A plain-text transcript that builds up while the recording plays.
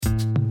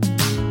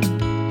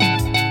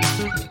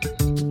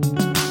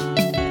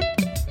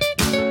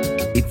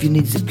If you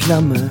need a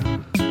plumber,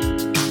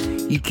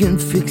 you can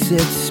fix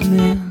that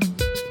smell.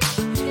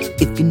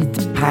 If you need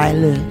a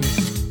pilot,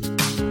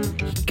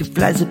 he can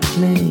fly the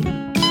plane.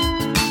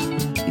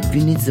 If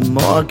you need a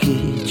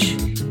mortgage,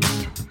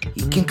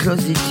 he can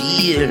close the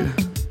deal.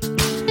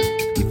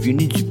 If you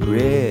need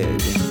bread,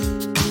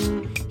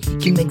 he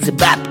can make the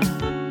bap.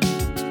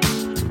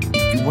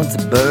 If you want a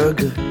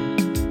burger,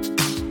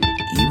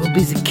 he will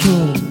be the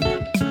king.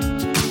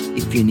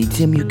 If you need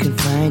him, you can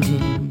find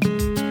him.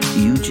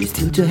 You just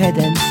tilt your head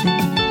and sing.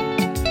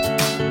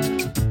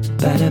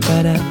 Bada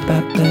bada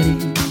ba buddy.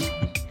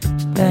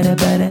 Bada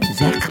bada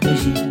Zach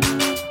Magie.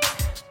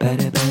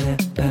 Bada bada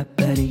ba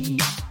buddy.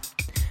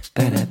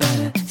 Bada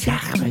bada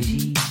Zach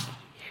Magie.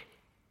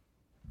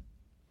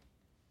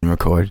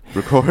 Record.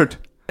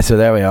 So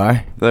there we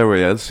are. There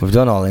we is. We've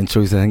done all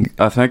intros,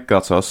 I think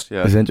that's us.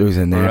 Yeah. There's intros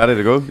in there. We're ready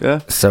to go.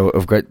 Yeah. So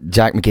we've got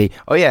Jack McGee.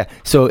 Oh yeah.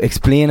 So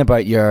explain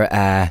about your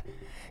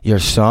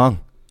song.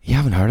 You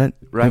haven't heard it?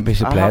 Right. Maybe we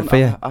should play it for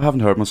you. I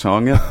haven't heard my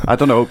song yet. I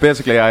don't know.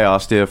 Basically, you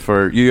asked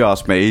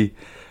me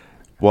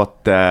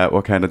what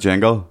kind of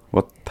jingle,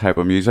 what type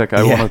of music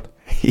I wanted.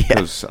 Yeah.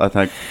 Because I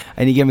think.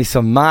 And you give me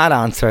some mad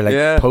answer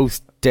like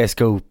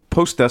post-disco.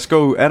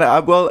 Post-disco. And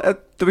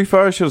to be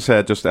fair, I should have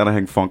said just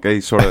anything funky,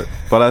 sort of.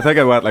 But I think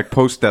I went like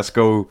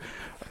post-disco,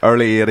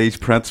 early 80s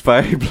Prince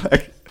vibe.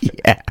 Like.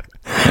 Yeah.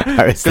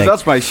 Because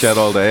that's my shit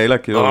all day.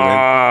 Like, you know what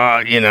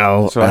I mean? You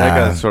know. So I think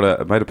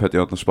I might have put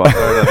you on the spot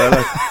there.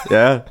 Like,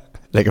 yeah.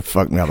 Like it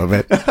fucked me up a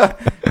bit.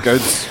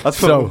 Good.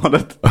 That's what I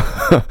wanted.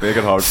 Make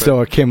it hard.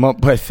 So I came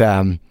up with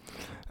I'll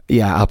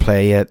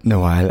play it in a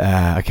while.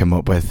 I came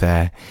up with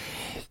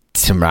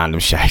some random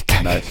shit.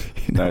 Nice.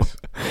 Nice.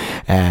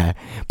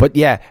 But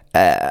yeah,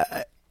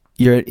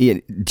 you're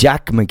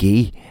Jack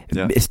McGee.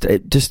 Yeah.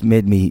 It just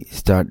made me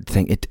start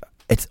thinking.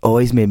 It's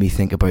always made me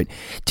think about.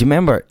 Do you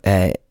remember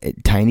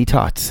Tiny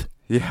Tots?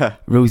 Yeah.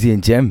 Rosie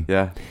and Jim.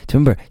 Yeah. Do you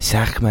remember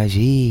Sac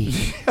Magie?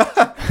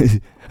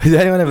 Has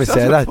anyone ever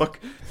said that? No.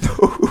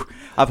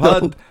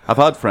 I've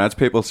had French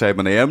people say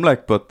my name,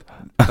 like, but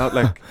not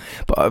like.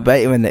 But I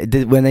bet you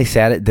when they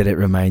said it, did it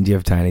remind you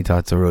of Tiny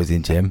Tots or Rosie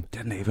and Jim?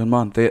 Didn't even,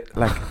 man. They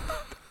like.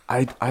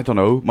 I don't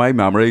know. My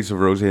memories of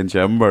Rosie and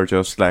Jim were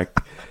just like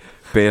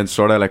being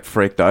sort of like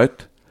freaked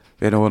out.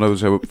 You know, when I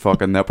was a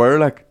fucking nipper,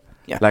 like.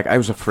 Yeah. Like I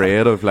was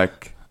afraid of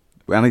like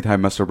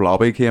anytime Mr.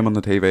 Blobby came on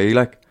the TV,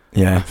 like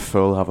I'd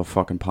full have a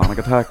fucking panic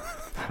attack.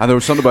 And there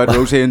was something about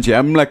Rosie and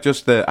Jim, like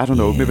just I don't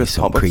know, maybe it's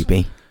something puppets.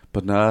 creepy.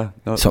 But nah,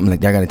 something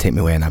like they're gonna take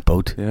me away in that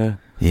boat. Yeah.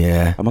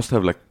 I must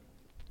have like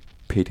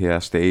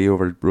PTSD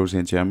over Rosie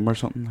and Jim or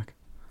something like.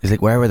 It's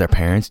like, where were their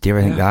parents? Do you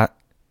ever think that?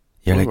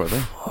 You're Where like, were they?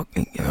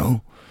 fucking, you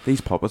know.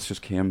 These puppets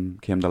just came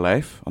to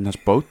life on this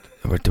boat.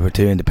 They were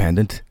too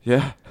independent.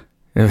 Yeah.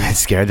 They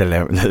scared the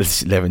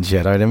living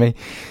shit out of me.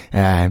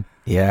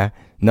 Yeah.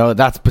 No,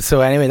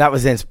 so anyway, that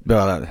was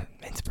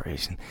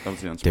inspiration. That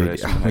was the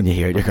inspiration. Dude, when you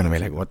hear it, you're going to be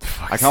like, what the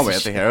fuck? I can't wait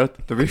to hear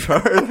it, to be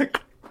fair.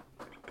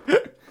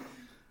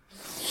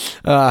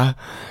 Like.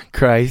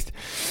 Christ.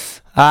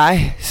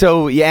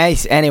 So,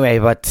 yes, anyway,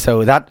 but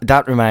so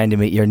that reminded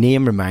me, your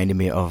name reminded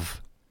me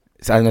of,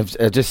 and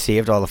I've just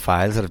saved all the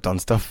files that have done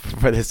stuff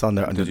for this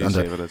under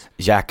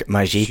Jacques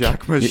Magique.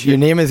 Jacques Magique. Your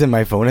name is in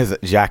my phone as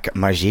Jacques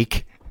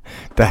Magique.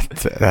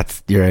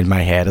 That's you're in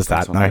my head as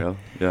that now.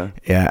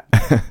 Yeah.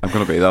 I'm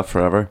gonna be that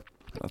forever.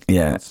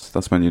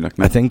 That's my new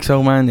nickname. I think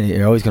so, man.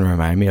 You're always gonna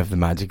remind me of the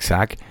magic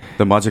sack.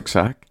 The magic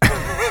sack.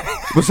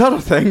 Was that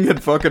a thing in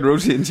fucking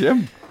Rosie and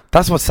Jim?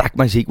 That's what Sac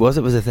Magique was.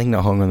 It was a thing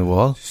that hung on the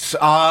wall.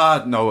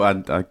 No,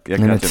 and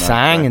it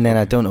sang, and then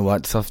I don't know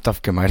what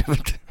stuff came out of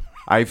it.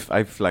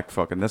 I've like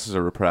fucking. This is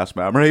a repressed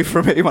memory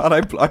for me, man.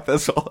 I blocked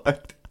this all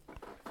out.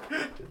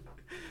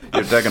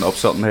 You're digging up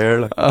something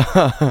here,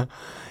 like.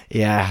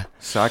 Yeah.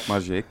 Sac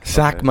Magique.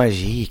 Sac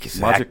Magique.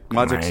 Magic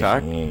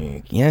sack.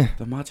 Yeah.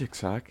 The magic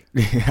sack.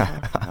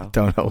 Yeah. I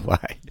don't know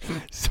why.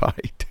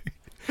 Sorry,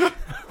 dude.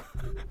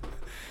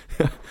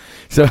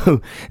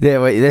 So,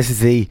 this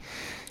is the.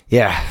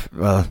 Yeah,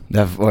 well,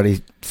 I've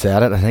already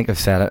said it. I think I've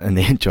said it in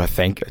the intro. I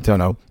don't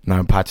know. Now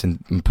I'm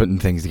putting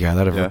things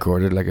together. I've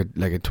recorded like a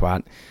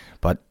twat.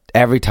 But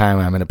every time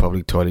I'm in a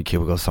public toilet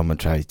cubicle, someone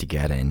tries to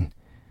get in.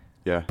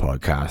 Yeah.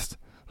 Podcast.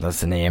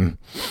 That's the name.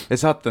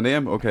 Is that the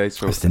name? Okay,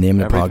 so that's the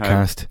name of the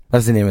podcast.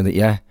 That's the name of it.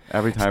 Yeah.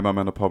 Every time I'm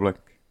in a public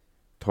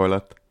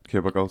toilet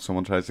cubicle,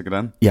 someone tries to get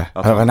in. Yeah,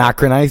 I've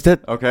anachronized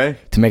it. Okay.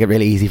 To make it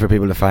really easy for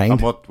people to find.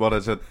 And what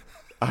is it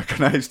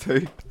anachronized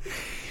to?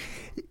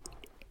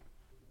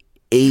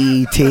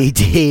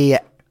 ETTIAPTC.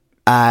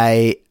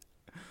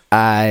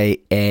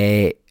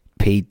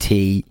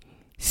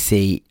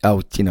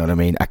 Oh, do you know what I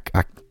mean?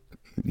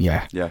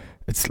 Yeah.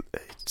 It's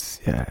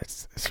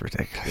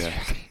ridiculous.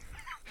 Yeah.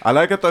 I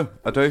like it though.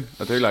 I do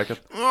like it.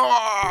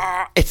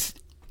 It's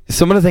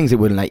some of the things that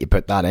wouldn't let you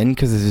put that in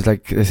because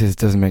this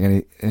doesn't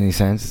make any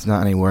sense. It's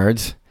not any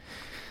words.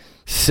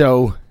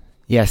 So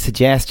Yeah,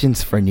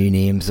 suggestions for new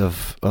names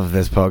of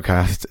this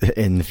podcast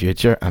in the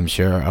future, I'm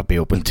sure I'll be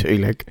open to.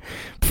 Like,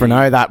 for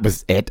now, that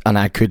was it, and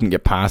I couldn't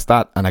get past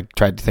that, and I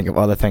tried to think of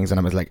other things, and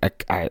I was like,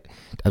 I'm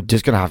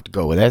just gonna have to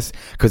go with this,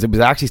 because it was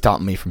actually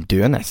stopping me from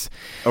doing this.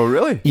 Oh,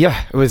 really? Yeah,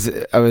 it was.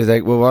 I was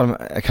like, well,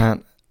 I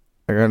can't.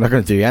 I'm not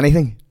gonna do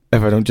anything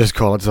if I don't just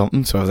call it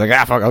something. So I was like,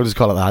 fuck, I'll just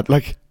call it that.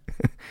 Like,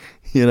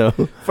 you know.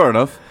 Fair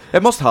enough.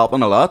 It must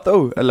happen a lot,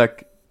 though.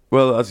 Like,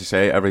 well, as you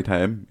say, every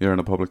time you're in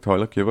a public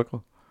toilet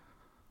cubicle.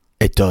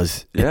 It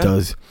does. Yeah. It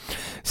does.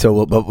 So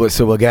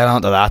we'll get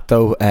on to that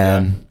though.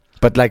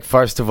 But like,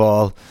 first of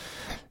all,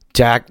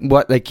 Jack,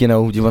 what, like, you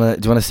know, do you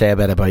want to say a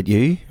bit about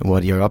you?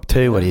 What you're up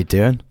to? What are you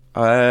doing?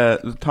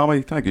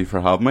 Tommy, thank you for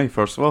having me.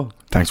 First of all,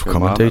 Thanks for good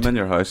coming, man. dude. I'm in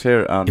your house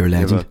here, and You're a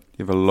legend.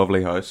 You have a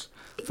lovely house,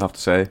 I have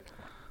to say.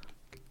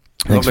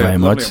 Thanks Lovely, very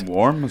much. Lovely and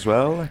warm as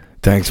well. Like.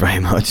 Thanks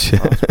very much.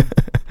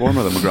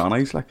 Warmer than my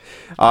granny's. Like,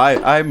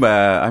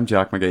 I'm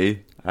Jack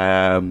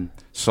McGee.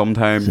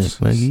 Sometimes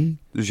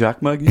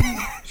Jacques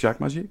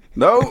Maggie.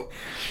 No.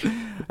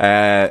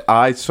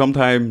 I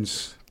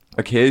sometimes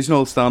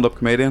occasional stand-up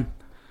comedian,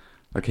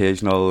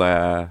 occasional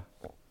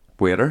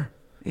waiter,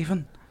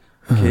 even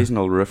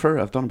occasional roofer.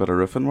 I've done a bit of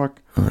roofing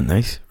work. Oh,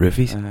 nice.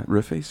 Roofies.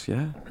 Roofies,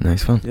 yeah.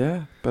 Nice one.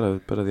 Yeah, bit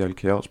of the old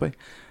Cosby.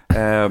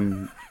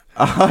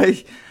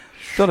 I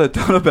done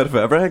a bit of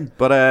everything,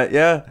 but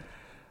yeah,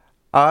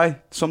 I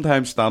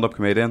sometimes stand-up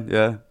comedian.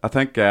 Yeah, I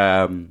think.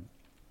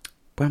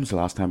 When was the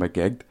last time I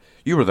gigged?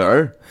 You were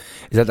there.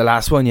 Is that the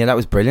last one? Yeah, that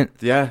was brilliant.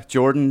 Yeah,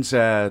 Jordan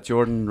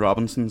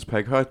Robinson's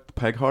Peg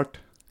Heart.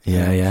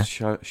 Yeah.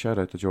 Shout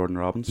out to Jordan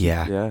Robinson.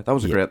 Yeah. That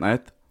was a great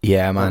night.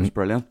 Yeah, man. That was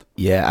brilliant.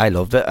 Yeah, I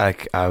loved it.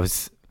 I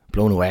was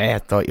blown away. I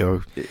thought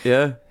you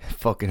were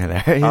fucking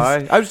hilarious.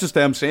 I was just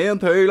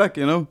MCing too, like,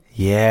 you know.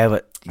 Yeah,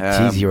 but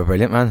jeez, you were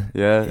brilliant, man.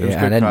 Yeah, it was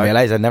I didn't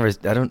realise I'd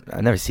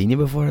never seen you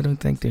before. I don't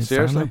think. Doing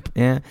seriously. stand-up.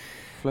 Yeah.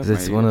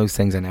 It's one of those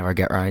things I never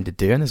get around to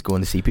doing, is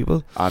going to see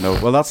people. I know.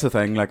 Well, that's the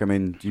thing. Like, I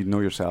mean, you know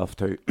yourself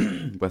too,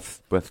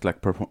 with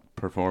like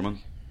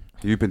performing.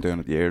 You've been doing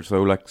it years,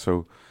 though. Like,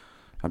 so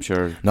I'm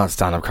sure. Not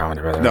stand-up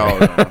comedy, brother. No,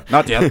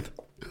 not yet.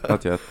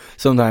 Not yet.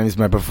 Sometimes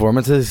my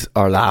performances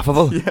are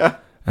laughable. Yeah.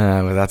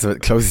 But that's the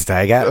closest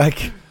I get.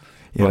 Like,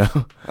 you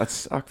know.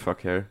 That's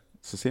fuck here.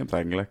 It's the same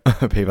thing. Like,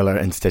 people are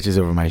in stitches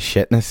over my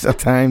shitness at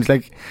times.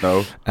 Like,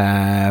 no.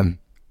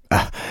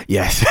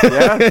 Yes.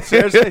 Yeah,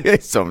 seriously.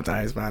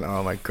 Sometimes, man.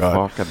 Oh my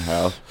god. Fucking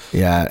hell.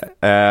 Yeah.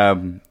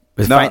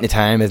 It's no, finding the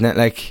time, isn't it?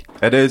 Like,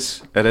 it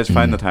is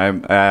finding the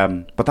time.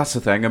 But that's the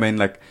thing. I mean,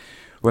 like,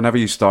 whenever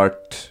you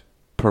start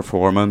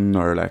performing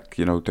or, like,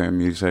 you know, doing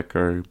music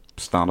or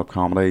stand-up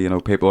comedy, you know,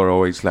 people are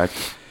always like,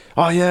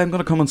 "Oh yeah, I'm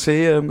gonna come and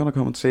see you. And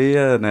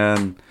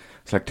then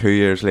it's like 2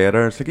 years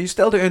later, it's like, "Are you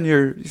still doing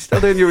your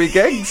wee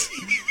gigs?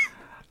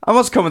 I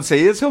must come and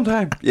see you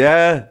sometime."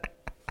 Yeah.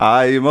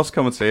 You must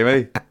come and see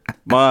me.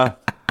 Ma,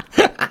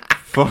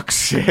 fuck's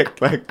sake,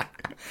 like.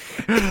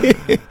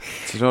 Do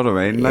you know what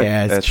I mean? Like,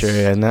 yeah, it's true,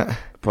 isn't it?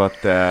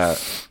 But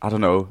I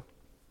don't know.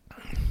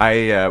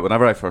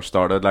 Whenever I first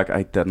started, like,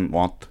 I didn't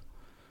want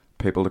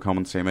people to come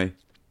and see me.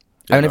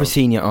 I've never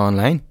seen you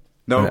online.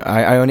 No,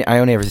 I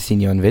only ever seen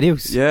you on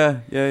videos. Yeah.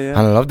 And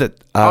I loved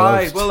it.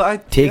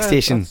 Take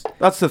Station.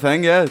 That's the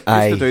thing. Yeah, used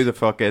to do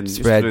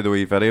the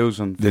wee videos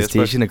on the Facebook.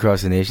 station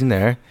across the nation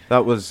there.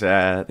 That was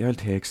the old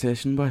Take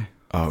Station, boy.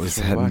 Oh, it was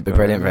a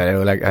brilliant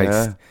video. Like,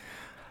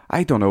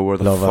 I don't know where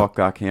the fuck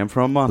that came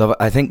from, man. Love it.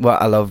 I think what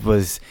I loved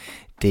was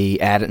the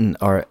editing,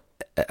 or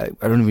I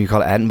don't know if you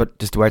call it editing, but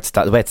just the way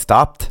it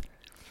stopped.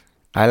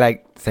 I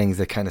like things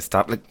that kind of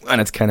stop, like when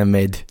it's kind of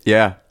mid.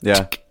 Yeah.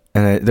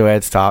 And the way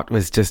it stopped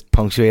was just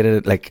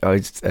punctuated. Like,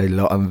 I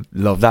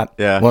love that.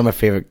 Yeah. One of my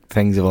favorite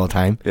things of all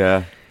time.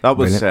 Yeah, that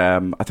was. I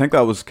think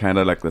that was kind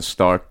of like the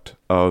start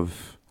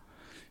of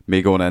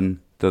me going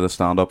into the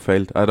stand-up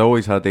field. I'd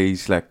always had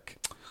these, like,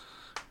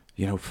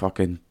 you know,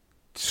 fucking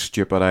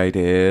stupid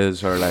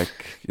ideas, or,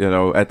 like, you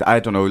know, I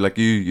don't know, like,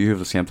 you have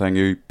the same thing.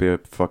 You be a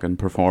fucking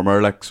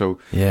performer, like, so.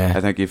 Yeah.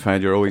 I think you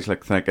find you're always,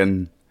 like,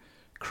 thinking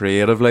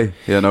creatively,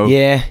 you know.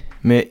 Yeah,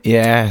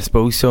 I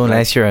suppose so.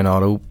 Unless you're in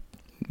auto,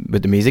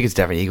 but the music is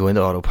definitely, you go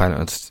into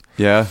autopilot.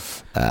 Yeah.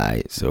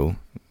 So.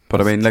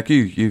 But I mean, like,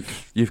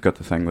 you've got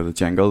the thing with the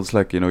jingles,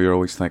 like, you know, you're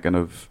always thinking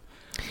of.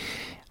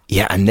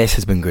 Yeah, and this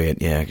has been great.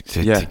 Yeah,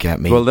 to get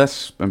me. Well,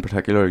 this in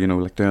particular, you know,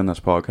 like, doing this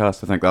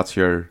podcast, I think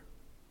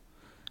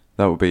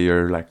that would be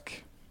your,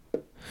 like,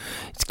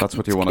 that's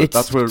what you want to.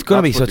 It's going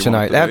to be such an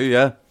outlet.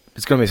 Yeah,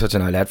 it's going to be such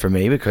an outlet for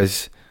me,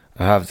 because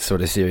I have the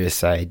sort of serious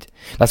side.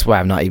 That's why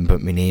I've not even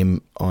put my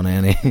name on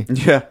any of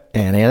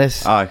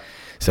this. Aye.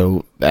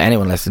 So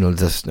anyone listening will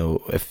just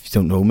know, if you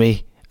don't know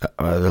me,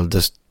 they'll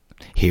just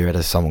hear it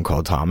as someone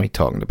called Tommy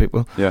talking to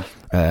people. Yeah.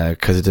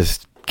 Because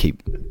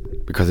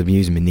I'm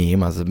using my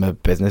name as my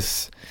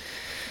business.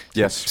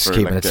 Yes, just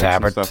keeping it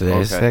separate to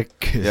this. Okay.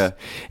 Like,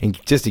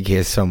 and just in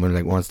case someone,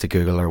 like, wants to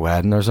Google their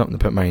wedding or something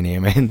to put my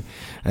name in,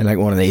 and, like,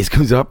 one of these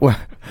comes up where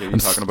you're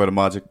talking about a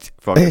magic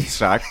fucking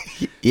sack,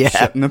 yeah,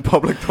 sitting in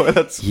public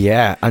toilets.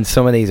 Yeah, and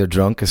some of these are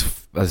drunk as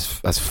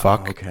as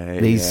fuck. Okay,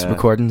 these yeah.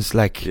 recordings,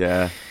 like,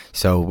 Yeah.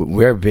 so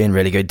we're being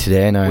really good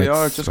today. Now We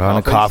are, It's- just we're on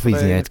a coffees coffee.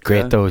 today, Yeah, it's great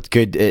yeah. though. It's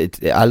good.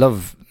 I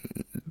love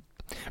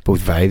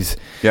both vibes.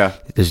 Yeah.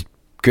 There's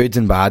goods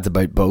and bads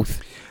about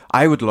both.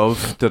 I would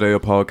love to do a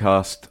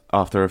podcast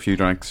after a few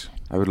drinks.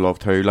 I would love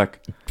to. Like,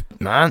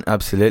 Man,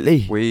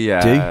 absolutely. we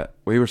Do.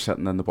 we were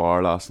sitting in the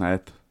bar last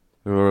night.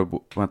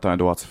 Went down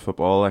to watch the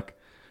football, like,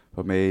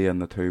 with me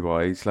and the two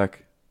boys,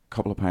 like, a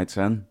couple of pints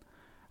in.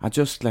 And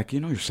just, like, you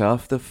know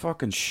yourself, the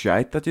fucking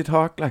shite that you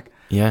talk, like,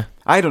 Yeah.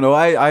 I don't know.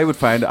 I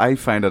find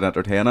it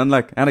entertaining.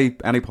 Like any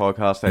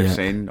podcast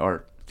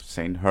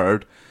I've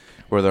heard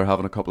where they're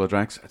having a couple of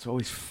drinks, it's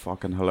always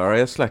fucking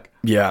hilarious. Like,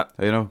 Yeah.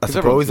 you know, I 'cause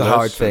suppose the everyone's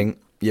hard loose, thing.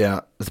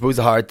 Yeah. I suppose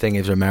the hard thing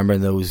is remembering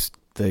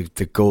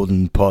the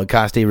golden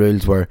podcasty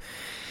rules where,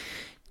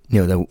 you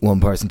know, the one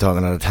person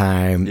talking at a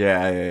time.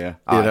 Yeah.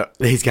 You know,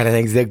 these kind of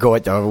things, they go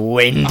out the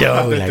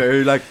window. They like,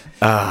 do, like,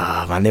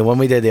 man, the one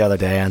we did the other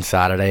day on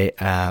Saturday,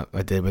 I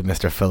did with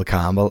Mr. Phil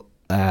Campbell.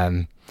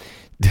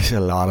 There's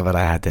a lot of it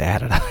I had to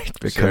edit out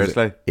because,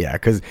 seriously. yeah,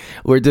 because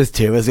we're just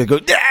two of us that go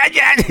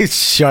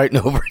shouting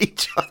over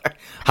each other,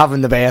 having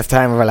the best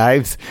time of our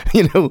lives,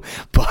 you know.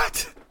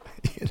 But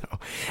you know,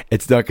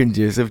 it's not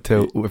conducive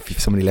to if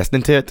somebody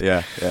listening to it.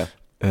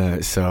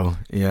 Yeah. So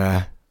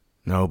yeah,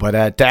 no,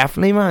 but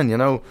definitely, man. You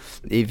know,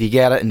 if you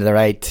get it in the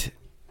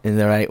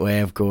right way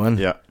of going,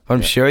 Yeah.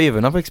 I'm sure you have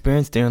enough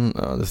experience doing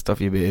all this stuff.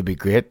 It'd be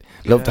great.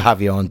 Love to Yeah.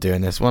 have you on doing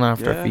this one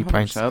after a few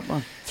pints. 100%,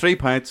 man. 3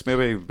 pints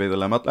maybe would be the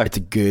limit. Like, It's a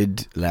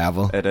good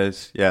level. it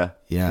is, yeah.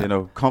 Yeah. You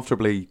know,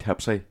 comfortably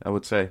tipsy, I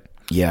would say.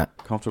 Yeah,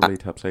 Comfortably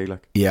tipsy,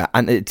 like. yeah,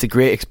 and it's a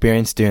great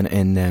experience doing it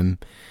in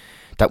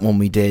that one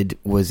we did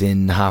was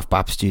in the Half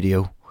Bap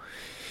studio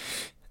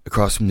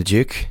across from the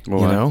Duke. Oh, you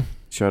wow. know,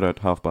 Shout out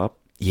Half Bap.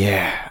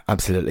 yeah,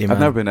 absolutely, man. I've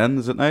never been in.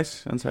 Is it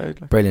nice inside?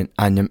 Like? Brilliant,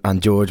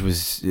 and George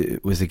was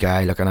the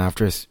guy looking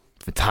after us.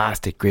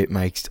 Fantastic, great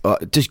mics,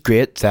 just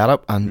great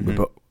setup, and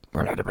Mhm.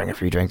 we're allowed to bring a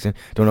few drinks in.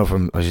 Don't know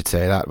if I should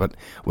say that, but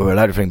we were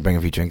allowed to bring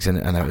a few drinks in,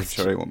 and I'm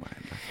sure he won't mind.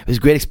 it was a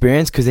great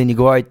experience because then you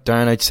go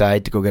down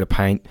outside to go get a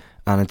pint,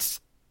 and it's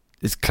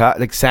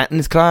like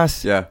sentence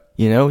class. Yeah.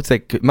 You know, it's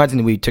like,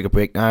 imagine we took a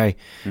break now,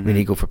 Mhm. we need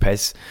to go for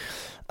piss,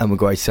 and we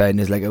go outside and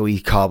there's like a wee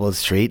cobbled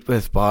street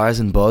with bars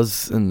and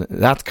buzz, and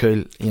that's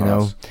cool, you know.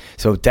 Class.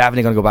 So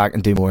definitely going to go back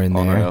and do more in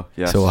there. Unreal,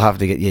 yes. So we'll have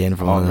to get you in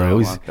for one of Unreal,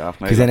 those. man,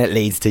 definitely. Because then it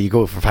leads to you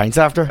go for pints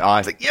after. Aye.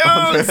 It's like,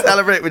 yo,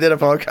 celebrate, we did a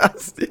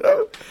podcast, you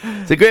know.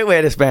 It's a great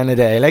way to spend the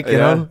day, like, you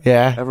know.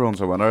 Yeah. Everyone's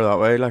a winner that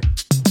way, like.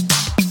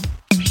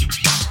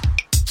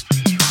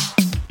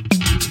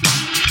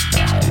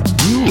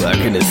 You work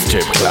in a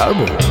strip club?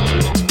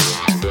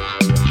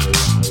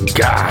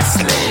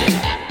 Ghastly.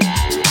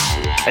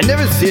 I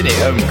never see any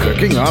home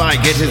cooking. All I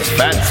get is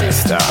fancy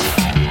stuff.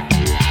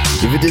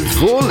 If it has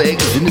 4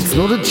 legs, then it's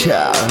not a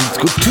chair. It's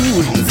got 2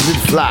 wings and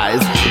it flies,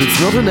 but it's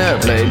not an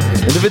airplane.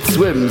 And if it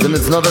swims, then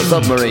it's not a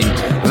submarine.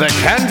 The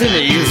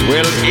Cantonese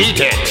will eat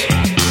it.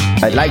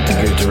 I'd like to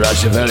go to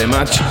Russia very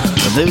much,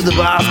 but though the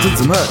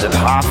bastards murdered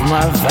half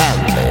my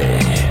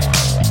family.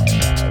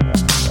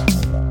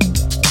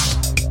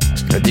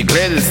 I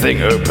declare this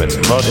thing open,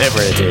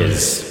 whatever it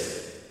is.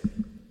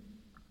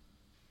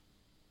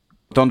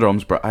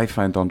 Dundrum's, I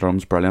find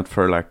Dundrum's brilliant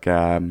for like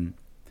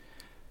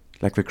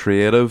the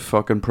creative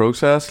fucking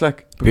process,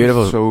 like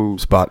Beautiful so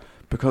spot.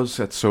 because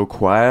it's so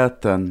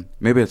quiet, and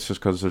maybe it's just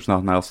because there's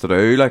nothing else to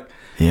do. Like,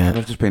 Yeah.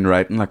 I've just been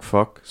writing like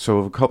fuck. So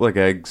I've a couple of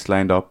gigs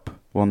lined up,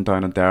 one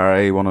down in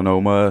Derry, one in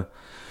Oma.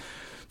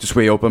 Just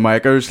wee open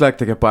micers, like,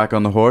 to get back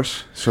on the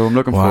horse. So I'm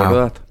looking forward to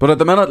Wow. that. But at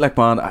the minute, like,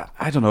 man,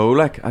 I don't know,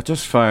 like, I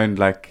just found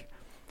like,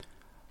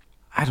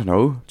 I don't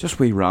know, just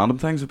wee random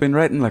things. I've been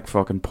writing like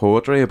fucking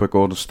poetry about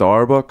going to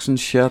Starbucks and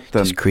shit,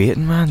 and Just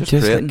creating, man. Just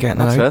creating. like getting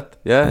That's it out. it.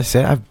 Yeah, That's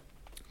it. I've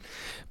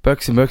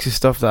books and books of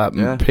stuff that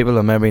Yeah. people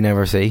will maybe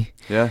never see,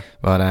 yeah.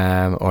 but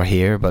or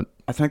hear. But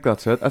I think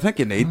that's it. I think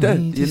you need that.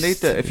 You need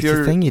that. If it's a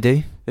you're thing you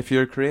do.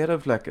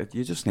 creative, like,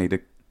 you just need to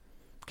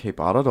keep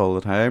at it all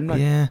the time. Like,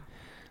 Yeah.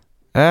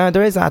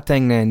 There is that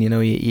thing then, you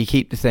know, you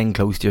keep the thing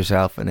close to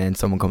yourself, and then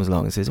someone comes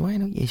along and says, why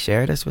don't you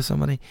share this with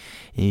somebody?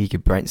 You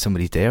could brighten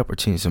somebody's day up or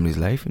change somebody's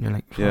life, and you're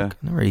like, fuck, Yeah. I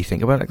never really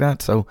think about it like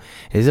that. So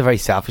it is a very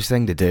selfish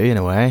thing to do in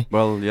a way.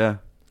 well, yeah.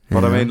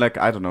 But Yeah. I mean, like,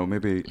 I don't know.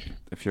 Maybe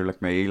if you're like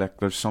me,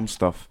 like, there's some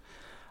stuff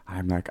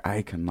I'm like,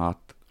 I cannot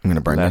I'm going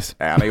to burn let this.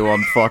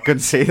 anyone fucking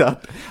see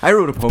that. I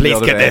wrote a poem Please the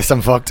other get day. this,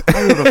 I'm fucked.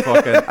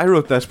 I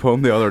wrote this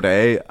poem the other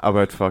day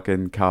about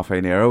fucking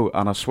Cafe Nero,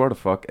 and I swear to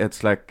fuck,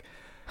 it's like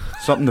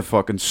something the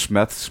fucking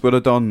Smiths would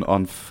have done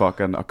on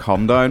fucking a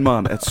come down,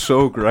 man. It's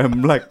so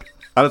grim, like,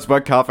 and it's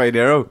about Cafe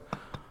Nero,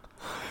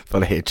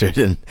 Full of hatred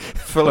and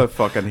full of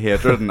fucking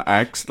hatred and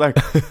angst, like,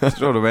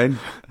 you know what I mean?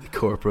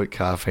 corporate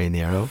Cafe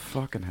Nero.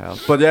 Fucking hell.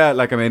 But yeah,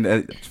 like, I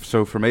mean,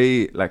 so for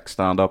me, like,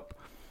 stand up,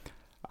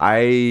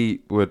 I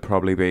would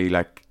probably be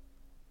like,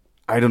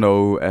 I don't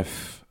know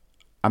if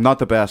I'm not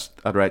the best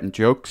at writing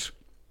jokes,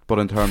 but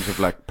in terms of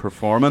like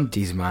performing,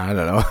 Jeez, man, I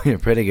don't know. You're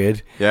pretty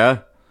good. yeah.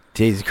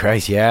 Jesus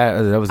Christ,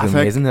 yeah, that was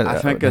amazing. I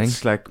think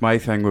it's like, my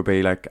thing would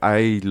be like,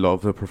 I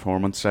love the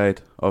performance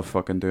side of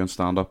fucking doing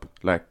stand up.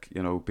 Like,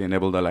 you know, being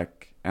able to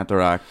like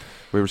interact.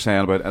 We were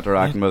saying about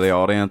interacting with the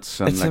audience,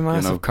 and it's like, a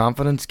massive, you know,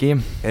 confidence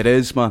game. it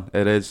is, man.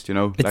 It is, you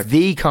know. It's like,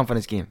 the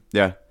confidence game.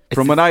 yeah.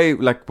 From when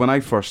I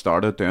first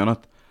started doing it,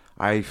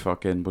 I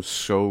fucking was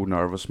so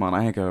nervous, man.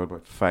 I think I had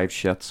about 5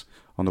 shits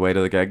on the way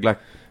to the gig, like,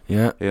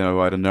 Yeah. you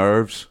know, out of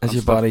nerves. Is and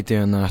your stuff. body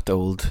doing that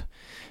old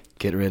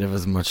get rid of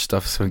as much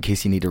stuff so in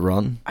case you need to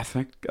run? I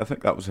think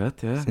that was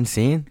it. Yeah. It's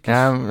insane.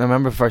 I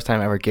remember the first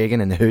time ever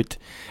gigging in the Hoot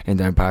in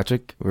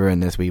Downpatrick. We were in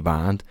this wee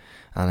band,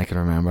 and I can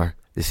remember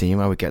the same.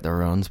 I would get the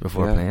runs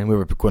before Yeah. playing. We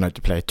were going out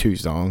to play 2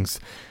 songs,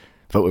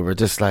 but we were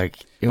just like,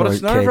 you know, But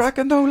it's kids. nerve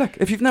wracking though. Like,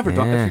 if you've never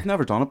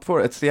done it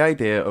before, it's the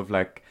idea of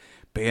like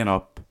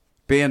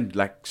being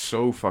like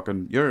so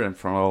fucking. You're in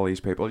front of all these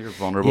people. You're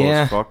vulnerable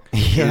Yeah. as fuck. Yeah.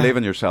 You're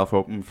leaving yourself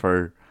open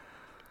for.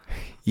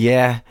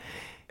 Yeah.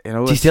 You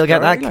know, Do you it's still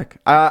get scary, that? Like,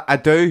 I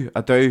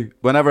do.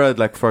 Whenever I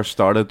like first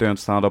started doing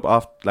stand up,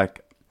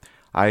 like,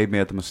 I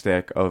made the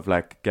mistake of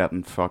like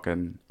getting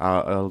fucking.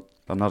 I'm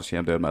not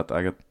ashamed to admit,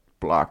 I get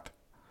blocked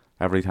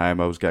every time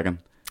I was gigging.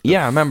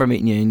 Yeah, I remember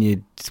meeting you and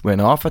you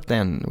went off it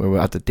then. We were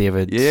at the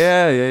David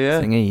Yeah.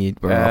 thingy. You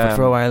were off it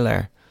for a while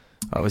there.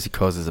 Obviously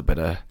causes a bit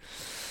of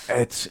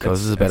It's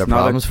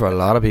problems for a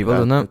lot of people,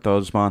 doesn't it? It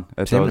does, man.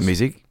 It Same does. with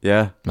music.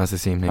 Yeah. That's the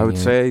same thing. I would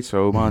yeah. say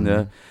so, man. Mhm.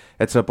 Yeah,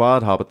 it's a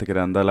bad habit to get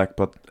into, like,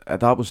 but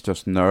that was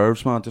just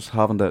nerves, man. Just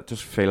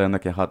feeling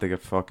like you had to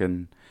get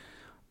fucking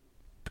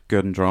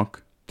good and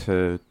drunk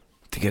to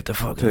get the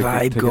fucking to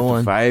vibe get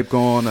going. the vibe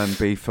going, and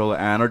be full of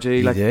energy.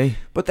 You Like, do?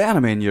 but then I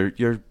mean,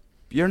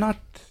 you're not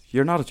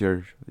at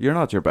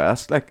your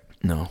best. Like,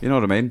 No. you know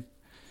what I mean?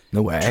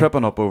 No way.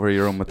 Tripping up over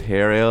your own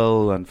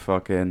material and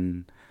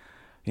fucking,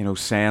 you know,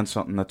 saying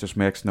something that just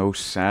makes no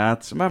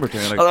sense. I remember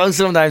doing like. Although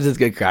sometimes it's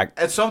good crack.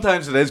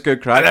 Sometimes it is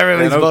good crack. And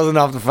everybody's you know? buzzing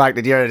off the fact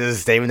that you're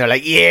just steaming. They're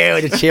like, yeah,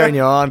 they're cheering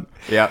you on.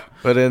 Yeah.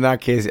 But in that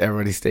case,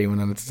 everybody's steaming,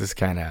 and it's just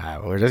kind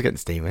of, we're just getting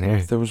steaming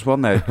here. There was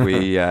one night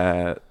we,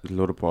 a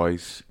load of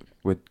boys,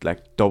 with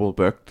like double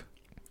booked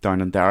down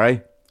in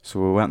Derry. So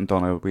we went and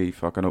done a wee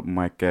fucking open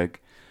mic gig,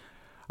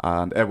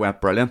 and it went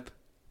brilliant.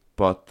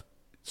 But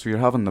so you're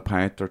having the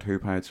pint or 2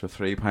 pints or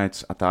 3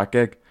 pints at that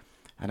gig,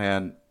 and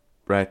then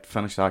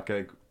finish that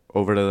gig,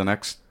 over to the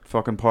next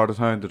fucking part of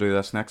town to do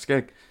this next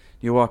gig.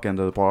 You walk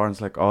into the bar and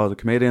it's like, oh, the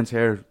comedian's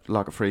here, a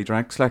lot of free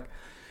drinks, like.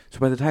 So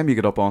by the time you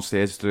get up on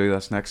stage to do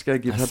this next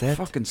gig, you've That's had it.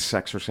 fucking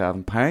 6 or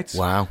 7 pints.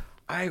 Wow.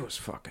 I was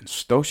fucking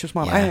stocious,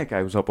 man. Yeah. I think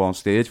I was up on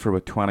stage for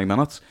about 20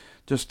 minutes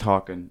just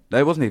talking.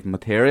 It wasn't even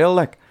material,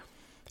 like.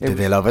 Did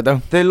they love it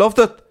though? They loved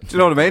it. Do you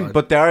know what I mean? God.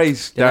 But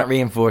Derry's... Yeah, that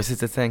reinforces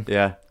the thing.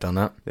 yeah, Done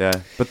that. yeah.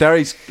 But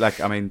Derry's, like,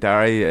 I mean,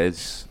 Derry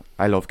is...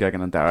 I love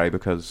gigging in Derry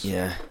because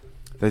Yeah.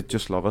 they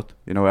just love it.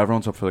 You know,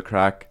 everyone's up for the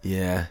crack.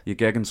 Yeah. You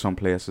gig in some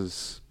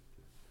places...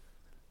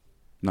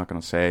 Not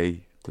going to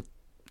say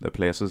the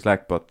places,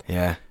 like, but,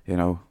 Yeah. you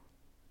know...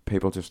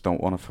 People just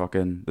don't want to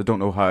fucking... They don't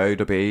know how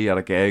to be at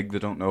a gig. They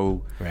don't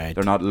know... Right.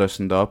 They're not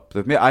loosened up.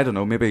 I don't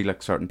know. Maybe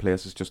like certain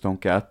places just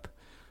don't get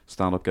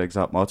stand-up gigs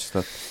that much.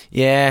 That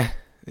Yeah.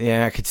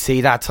 Yeah, I could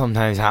see that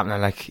sometimes happening,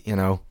 like, you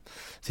know.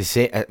 To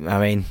see, I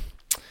mean...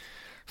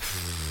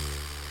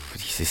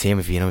 It's the same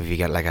if you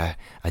get like a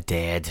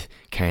dead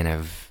kind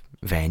of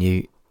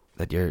venue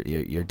that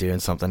you're doing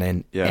something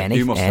in.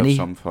 you must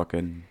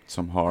have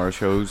some horror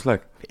shows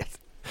like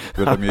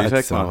with the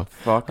music, man.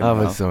 Fucking That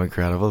hell. was some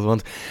incredible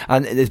ones.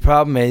 And the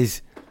problem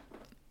is,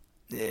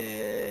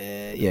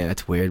 yeah,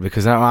 it's weird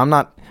because I'm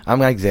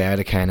like there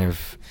to kind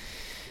of,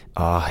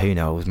 who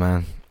knows,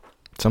 man.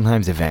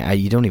 Sometimes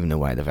you don't even know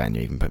why the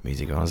venue even put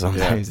music on.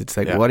 Sometimes it's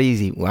like, what is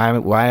he?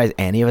 Why is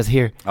any of us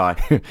here?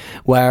 Aye,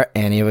 Why are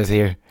any of us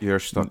here? you're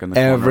stuck in the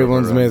corner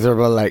Everyone's of the room.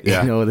 miserable. Like,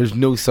 Yeah. you know, there's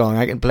no song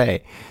I can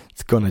play.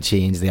 It's gonna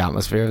change the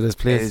atmosphere of this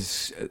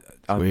place.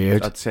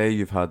 Weird. I'd say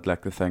you've had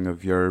like the thing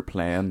of you're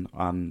playing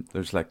and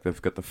there's like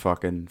they've got the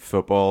fucking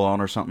football on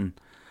or something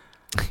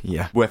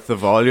Yeah. with the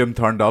volume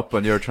turned up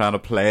and you're trying to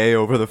play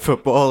over the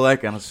football,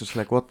 like, and it's just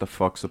like, what the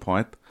fuck's the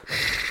point?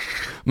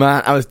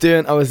 Man, I was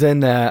doing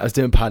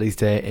Paddy's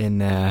Day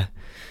in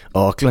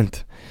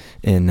Auckland.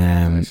 In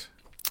Nice.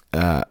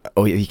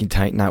 you can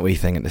tighten that wee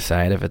thing at the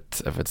side if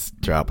it's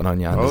dropping on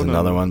you. And there's no,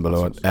 another no, one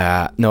below it.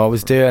 that's No, I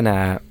was doing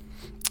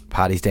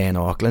Paddy's Day in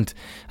Auckland,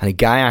 and a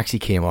guy actually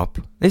came up.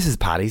 This is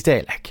Paddy's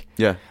Day, like,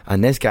 Yeah.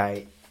 and this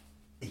guy,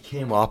 he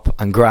came up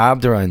and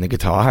grabbed around the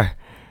guitar,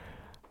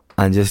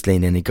 and just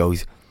leaned in. He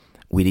goes,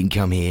 "We didn't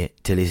come here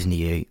to listen to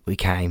you. We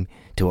came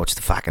to watch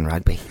the fucking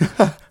rugby."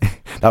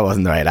 That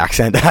wasn't the right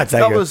accent. That's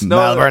like a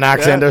Melbourne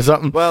accent or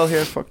something. Well,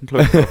 here, fucking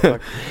close up,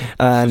 like,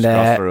 And just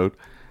across the road.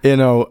 you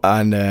know,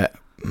 and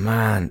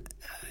man,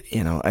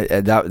 you know,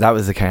 that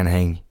was the kind of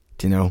thing.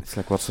 Do you know? It's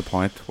like, what's the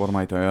point? What am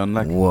I doing?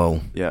 Like, Whoa.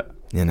 yeah,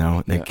 You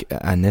know, like,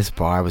 and this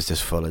bar was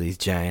just full of these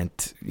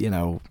giant, you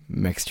know,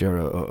 mixture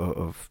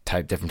of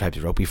different types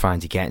of rugby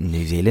fans you get in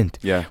New Zealand,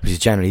 yeah, which is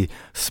generally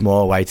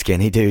small, white,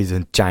 skinny dudes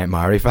and giant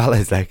Maori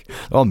fellas, like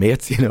all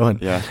mates, you know.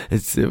 And yeah. they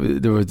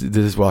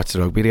just watch the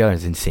rugby together.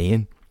 It's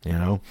insane, you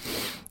know.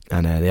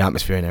 and the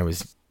atmosphere in there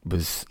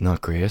was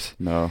not great.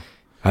 No.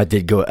 I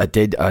did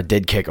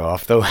kick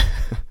off though.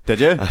 Did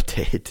you? I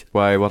did.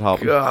 Why? What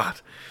happened?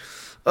 God.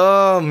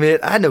 Oh mate,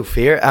 I had no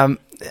fear.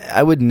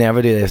 I would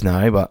never do this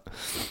now, but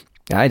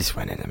I just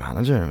went in the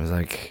manager and was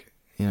like,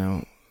 you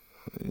know,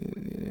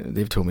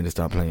 they've told me to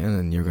stop playing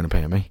and you're going to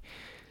pay me.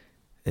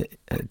 It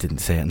didn't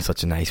say it in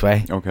such a nice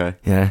way. Okay.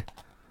 Yeah.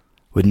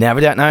 Would never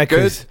do it now.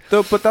 Good.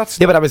 Though, but that's...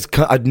 Yeah,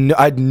 but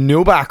I'd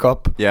no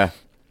backup. Yeah.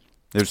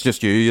 It was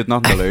just you had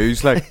nothing to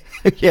lose. Like.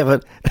 Yeah,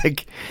 but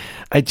like,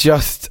 I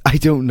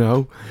don't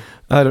know.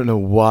 I don't know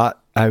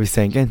what I was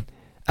thinking.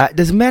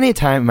 There's many a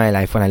time in my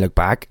life when I look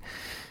back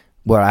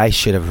where I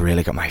should have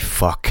really got my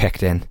fuck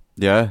kicked in.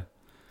 Yeah.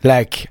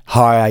 Like,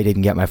 how I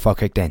didn't get my fuck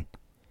kicked in.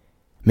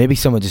 Maybe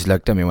someone just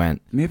looked at me and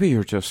went... Maybe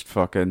you're just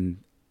fucking...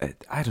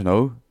 I don't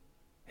know.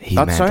 He's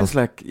that mental. sounds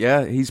like...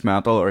 Yeah, he's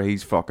mental or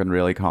he's fucking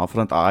really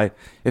confident. I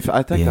think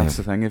that's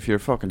the thing. If you're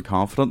fucking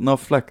confident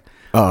enough, like...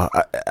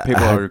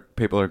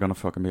 People are gonna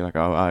fucking be like,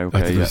 oh,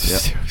 okay, yeah.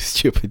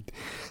 Stupid.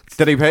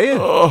 Did he pay you?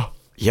 Oh,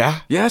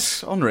 yeah.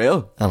 Yes,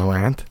 unreal. And I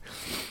went.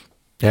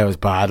 Yeah, it was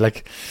bad.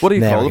 Like, what do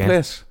you never call the again.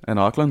 place in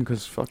Auckland?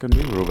 Because fucking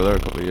we were over there a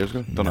couple of years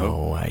ago. Don't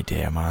know. No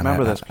idea, man.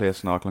 Remember this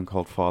place in Auckland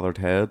called Father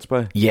Ted's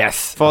by?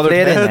 Yes, Father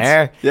played Ted's. in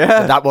there. Yeah,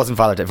 but that wasn't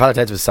Father Ted's. Father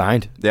Ted's was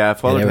sound. Yeah,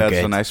 Father they were Ted's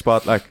good. a nice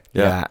spot. Like,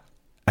 yeah.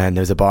 And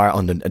there was a bar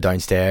on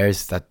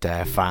downstairs that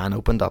Fan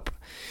opened up.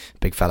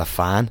 Big fella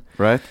Fan,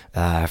 right?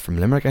 From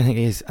Limerick, I think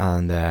he is.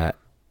 And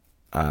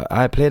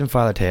I played in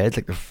Father Ted's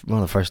like one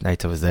of the first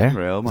nights I was there.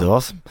 Real, it was man.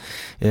 awesome.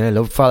 Yeah, I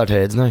loved Father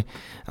Ted's now.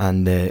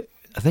 And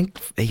I think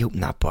he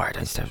opened that bar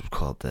downstairs. It was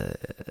called the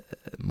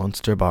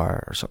Munster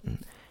Bar or something.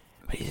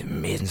 But he's an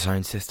amazing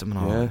sound system and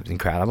all. Yeah. It was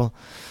incredible.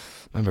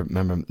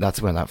 Remember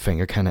that's when that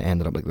finger kind of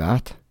ended up like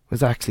that.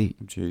 Was actually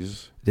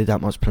Jesus. Did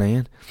that much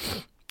playing.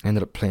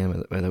 Ended up playing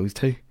with those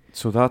two.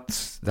 So that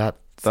It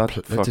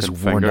fucking just worn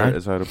finger down.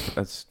 is out of...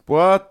 It's...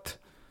 What?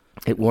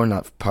 It worn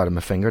that part of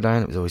my finger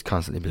down. It was always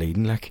constantly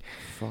bleeding, like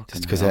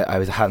just because I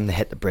was having to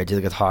hit the bridge of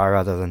the guitar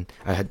rather than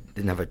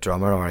didn't have a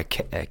drummer or a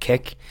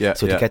kick. Yeah,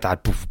 So to get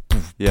that, poof,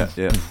 poof, Yeah, poof,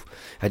 yeah. poof,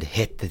 I'd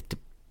hit the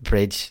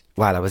bridge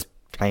while I was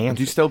playing.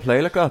 Do you still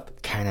play like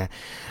that? Kind of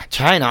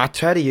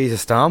try to use a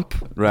stomp.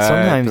 Right,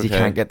 Sometimes you okay.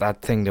 can't get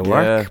that thing to Yeah.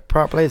 work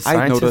properly. The I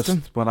sound noticed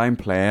system. when I'm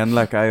playing,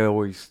 like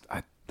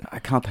I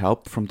can't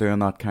help from doing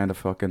that kind of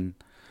fucking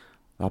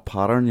that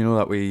pattern. You know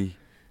that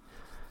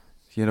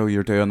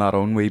you're doing that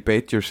own wee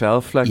beat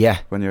yourself. Like Yeah.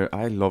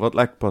 I love it.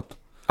 Like, but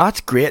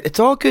That's great. It's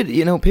all good.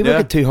 You know, people Yeah.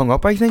 get too hung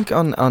up, I think,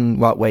 on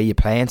what way you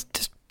play, and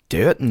just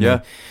do it and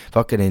Yeah.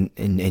 fucking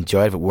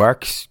enjoy it. If it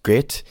works,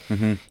 great.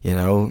 mm-hmm. You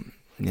know,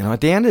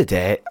 at the end of the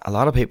day, a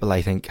lot of people,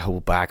 I think,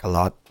 hold back a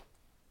lot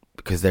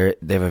because they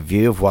have a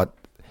view of what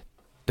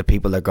the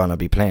people are going to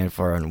be playing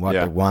for and what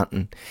Yeah. they're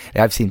wanting.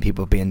 I've seen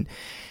people being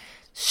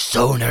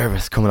so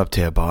nervous coming up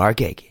to a bar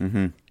gig,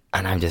 Mm-hmm.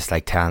 and I'm just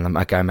like telling them,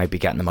 like I might be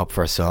getting them up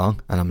for a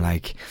song, and I'm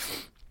like,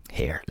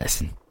 here,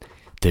 listen,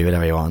 do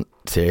whatever you want.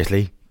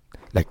 Seriously.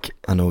 Like,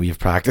 I know you've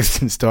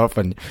practiced and stuff,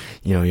 and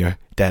you're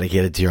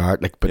dedicated to your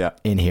art. Like, but Yeah.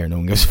 in here, no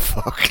one gives a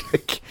fuck.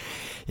 Like,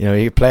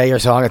 you play your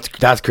song.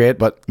 That's great,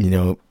 but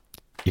you're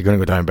gonna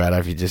go down better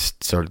if you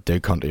just sort of do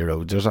country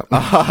roads or something.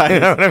 You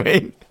know what I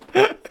mean?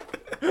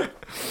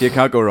 You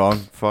can't go wrong.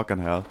 Fucking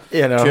hell.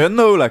 Yeah. Tune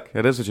though, like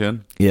it is a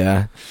tune.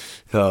 Yeah.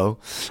 So,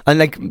 and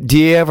like, do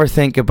you ever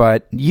think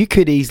about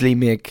you'd easily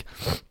make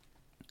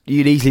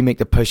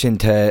the push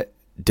into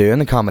doing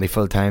the comedy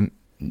full time?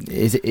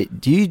 Is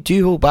it? Do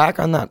you hold back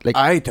on that? Like,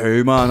 I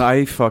do, man.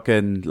 I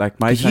fucking like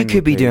my. 'cause you thing could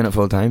would be doing it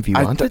full time if you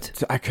wanted.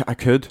 I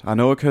could. I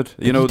know I could.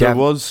 You There def-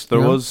 was you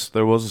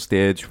know? a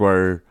stage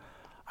where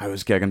I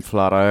was gigging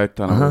flat out,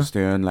 and Uh-huh. I was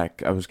doing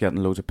I was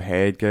getting loads of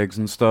paid gigs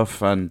and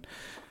stuff, and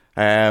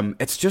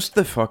it's just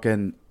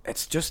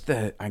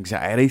the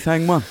anxiety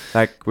thing, man.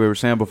 Like we were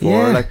saying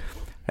before, Yeah.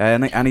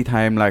 like any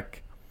time,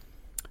 like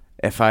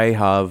if I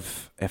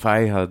have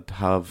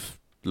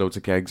loads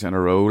of gigs in a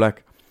row,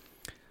 like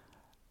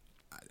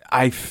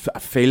I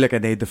feel like I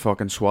need the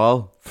fucking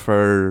swallow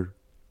for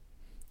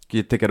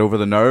you to get over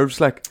the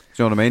nerves, like, do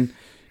you know what I mean?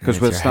 Because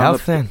It's with your stand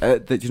health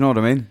then. do you know what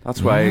I mean?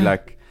 That's why, Yeah.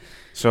 like,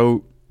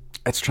 so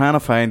it's trying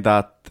to find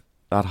that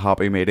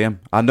happy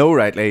medium. I know,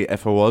 rightly,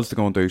 if I was to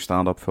go and do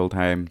stand up full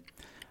time,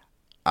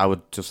 I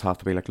would just have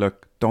to be like,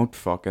 look, don't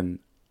fucking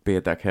be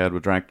a dickhead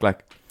with drink,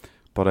 like.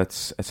 But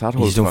it's that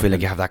whole. You just don't feel fucking-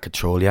 like you have that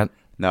control yet.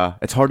 Nah,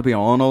 it's hard to be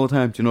on all the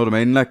time. Do you know what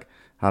I mean? Like,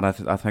 and I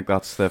think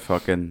that's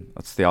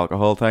the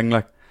alcohol thing,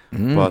 like.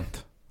 Mm.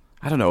 But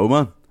I don't know,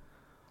 man.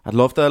 I'd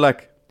love to,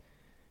 like.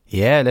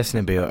 Yeah,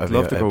 listen, I'd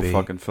love to go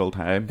fucking full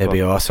time. It'd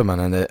be awesome,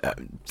 man. And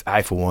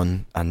I, for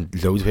one, and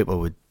loads of people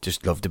would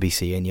just love to be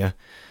seeing you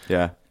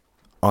Yeah,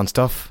 on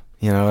stuff,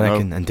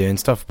 like, and doing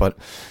stuff. But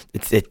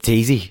it's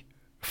easy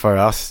for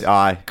us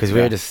aye, because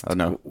yeah,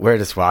 we're we're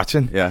just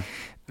watching, yeah.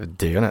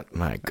 doing it.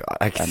 My God,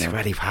 I I get know.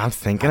 sweaty pants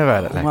thinking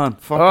about it. Oh, Like, man,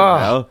 fucking Oh.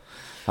 hell.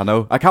 I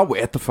know. I can't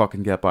wait to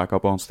fucking get back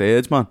up on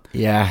stage, man.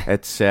 yeah,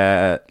 It's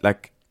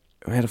like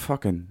we had a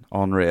fucking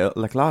unreal.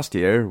 Like last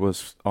year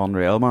was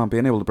unreal, man.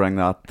 Being able to bring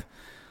that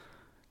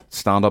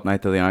stand-up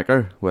night to the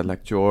Anchor with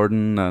like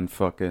Jordan and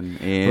fucking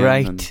Ian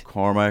Right. and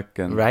Cormac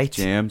and Right.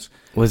 James.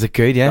 Was it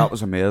good? Yeah. That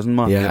was amazing,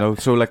 man. Yeah. You know,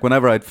 so like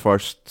whenever I'd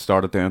first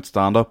started doing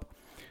stand-up,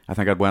 I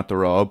think I'd went to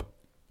Rob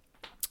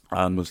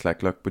and was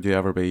like, "Look, would you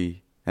ever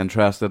be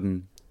interested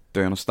in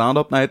doing a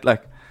stand-up night?"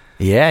 Like,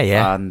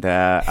 yeah. and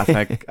I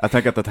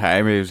think at the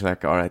time he was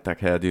like, "All right,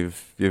 dickhead,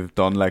 you've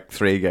done like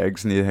 3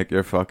 gigs and you think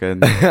you're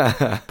fucking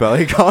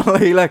Billy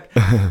Connolly, like."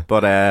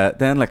 But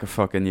then like a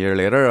fucking year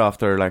later,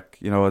 after like,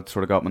 you know, I'd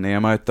sort of got my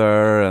name out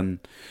there and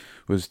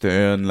was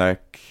doing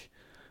like,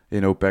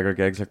 you know, bigger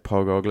gigs like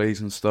Pug Uglies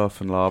and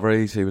stuff and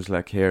Lavery's, he was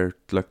like, "Here,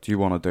 look, do you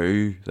want to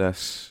do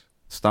this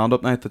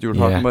stand-up night that you were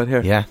talking about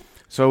here?" Yeah.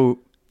 So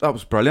that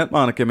was brilliant,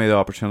 man. It gave me the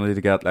opportunity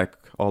to get like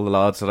all the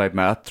lads that I'd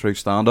met through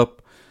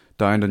stand-up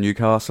down to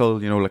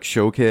Newcastle, you know, like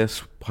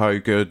showcase how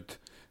good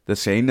the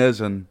scene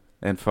is in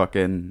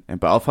fucking in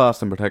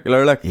Belfast in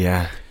particular, like.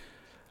 Yeah.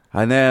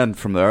 And then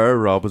from there,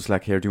 Rob was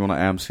like, "Here, do you want to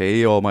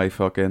MC all my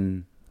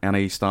fucking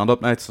any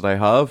stand-up nights that I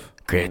have?"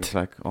 Great. And it's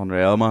like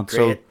unreal, man.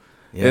 So Great.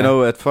 Yeah. you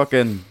know,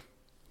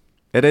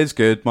 it is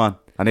good, man.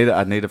 I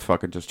need to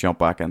fucking just jump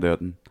back into it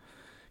and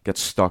get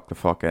stuck the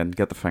fuck in,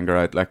 get the finger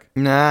out, like.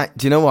 Nah,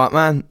 do you know what,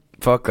 man?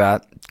 Fuck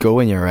that. Go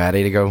when you're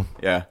ready to go.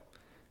 Yeah.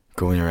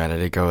 Go when you're ready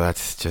to go.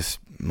 That's just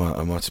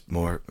a much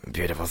more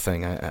beautiful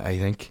thing, I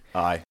think.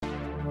 Aye.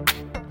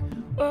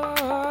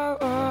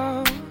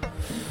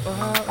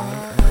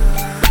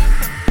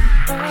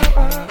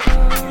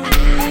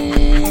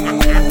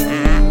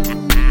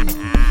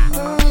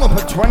 I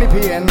put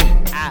 20p in,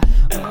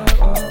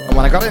 and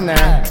when I got in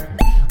there,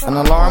 an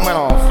alarm went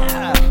off,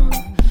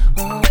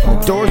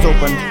 and the doors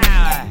opened,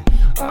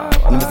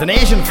 and there was an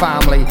Asian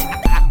family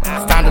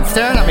standing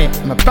staring at me,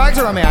 and my bags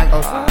are on my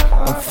ankles,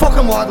 I'm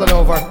fucking waddling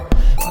over,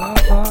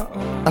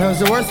 and it was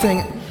the worst thing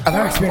I've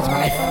ever experienced in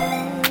my life.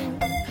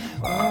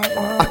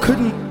 I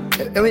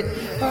couldn't, I mean...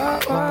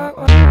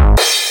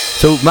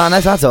 So, man,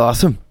 that's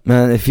awesome.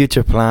 Man, the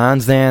future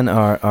plans then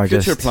are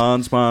Future just...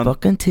 plans, man.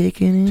 Fucking take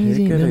it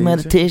easy. Take it easy.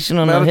 Meditation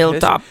on a Meditation.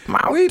 hilltop.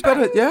 A wee bit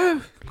of, yeah.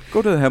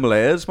 Go to the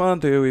Himalayas, man.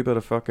 Do a wee bit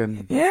of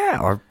fucking Yeah,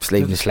 or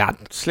sleep in the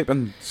slat.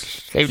 sleeping.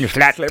 Sleep in the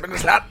slat. Sleep in the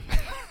slat.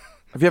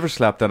 Have you ever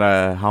slept in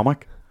a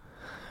hammock?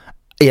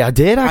 Yeah, I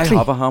did actually. I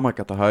have a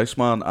hammock at the house,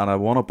 man, and I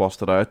want to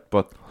bust it out,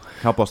 but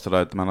can't bust it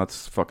out, man.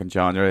 It's fucking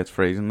January. It's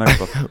freezing now.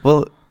 But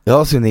Well, you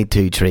also need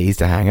 2 trees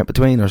to hang it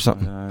between or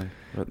something.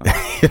 but no.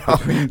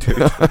 Between 2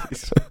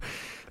 trees.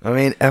 I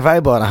mean, if I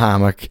bought a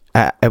hammock,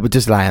 it would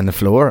just lie on the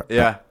floor.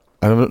 Yeah.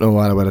 I don't know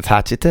what I would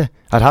attach it to.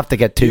 I'd have to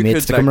get 2 You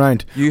mates could, to come like,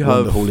 round. you one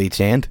have- to hold each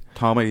end.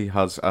 Tommy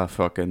has a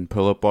fucking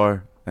pull-up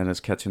bar in his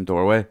kitchen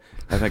doorway.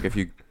 I think if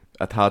you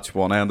attach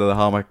one end of the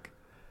hammock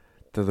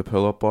to the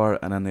pull-up bar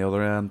and then the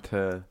other end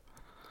to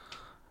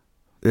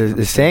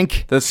The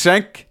sink. the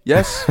sink,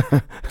 yes,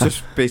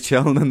 just be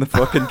chilling in the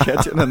fucking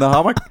kitchen in the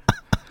hammock.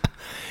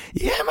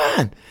 Yeah,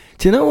 man.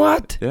 Do you know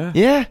what? Yeah.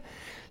 Yeah.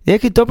 You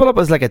could double up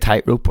as like a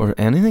tightrope or You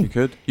anything.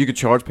 could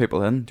charge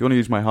people in. Do you want to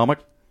use my hammock?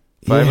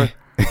 Fiver?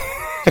 Yeah.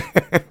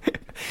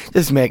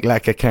 Just make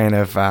like a kind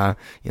of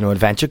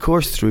adventure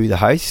course through the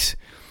house.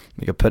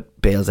 We could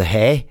put bales of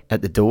hay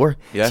at the door.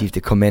 Yeah. So you have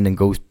to come in and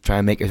go try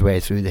and make his way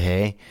through the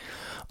hay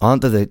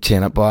onto the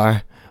chain-up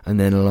bar and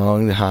then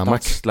along the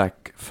hammock. That's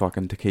like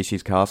fucking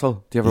Takeshi's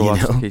Castle. Do you ever You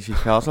watch know?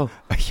 Takeshi's Castle?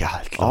 Yeah,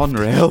 I'd love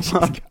Unreal, Takeshi's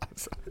man.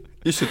 Castle.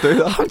 You should do I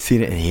that. haven't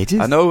seen it in ages.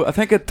 I know. I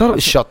think I thought it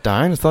was shut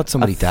down. I thought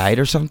somebody I th- died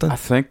or something. I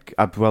think.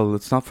 Well,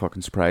 it's not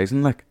fucking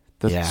surprising. Like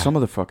Yeah. some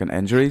of the fucking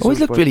injuries. It always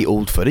was looked really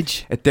old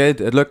footage. It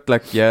did. It looked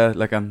like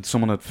and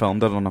someone had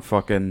filmed it on a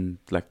fucking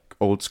like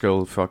old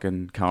school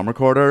fucking camera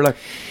recorder. Like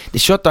They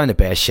shut down the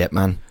best shit,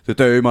 man. they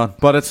do, man.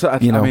 But it's I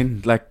You know,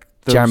 mean like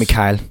there Jeremy was-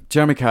 Kyle,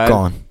 Jeremy Kyle.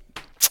 gone.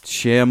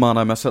 Shame, man.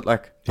 I miss it.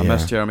 Like I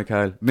miss Yeah. Jeremy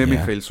Kyle. Made me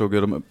Yeah. feel so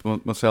good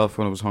about myself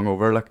when I was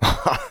hungover. Like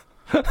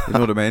you know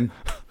what I mean.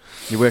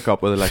 You wake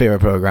up with it like Favorite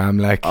program,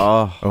 like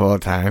oh. of all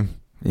time.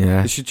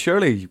 Yeah. You should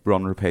surely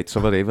run repeats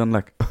of it, even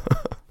like.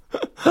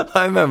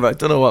 I remember, I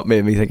don't know what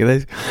made me think of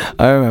this.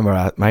 I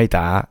remember my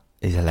dad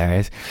is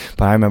hilarious,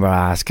 but I remember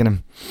asking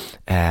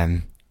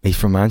him, he's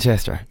from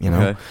Manchester, you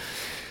know, Okay.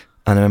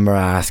 and I remember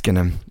asking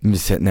him, he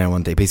was sitting there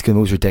one day, basically the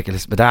most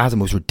ridiculous, my dad has the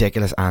most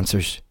ridiculous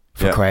answers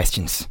for Yeah.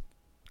 questions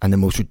and the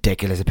most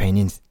ridiculous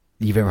opinions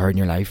you've ever heard in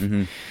your life.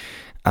 Mm-hmm.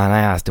 And I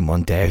asked him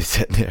one day, I was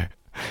sitting there,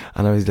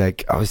 and I was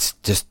like, I was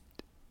just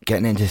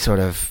getting into sort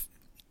of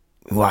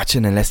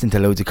watching and listening to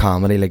loads of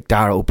comedy, like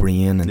Dara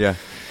O'Brien and Yeah.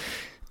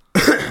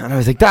 and I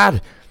was like,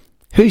 Dad,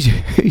 who's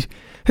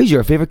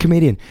your favourite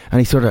comedian? And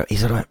he sort of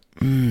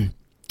went,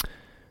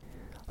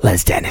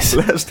 Les Dennis.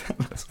 Les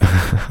Dennis.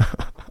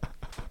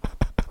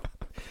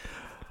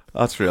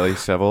 That's really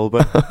civil,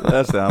 but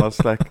Les Dennis,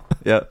 like,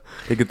 yeah,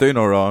 he could do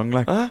no wrong,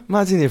 like.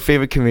 Imagine your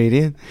favourite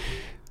comedian.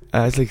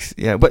 It's like,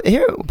 yeah, but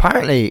here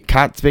apparently,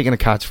 speaking of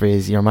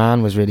catchphrase, your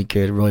man was really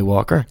good, Roy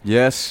Walker.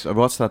 Yes, I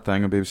watched that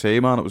thing on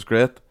BBC, man. It was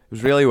great. It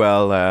was really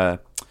well.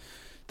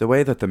 The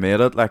way that they made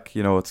it, like,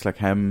 you know, it's like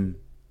him.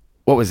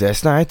 What was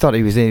this now? I thought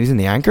he was in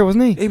the Anchor,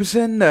 wasn't he? He was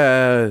in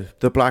the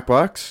Black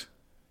Box.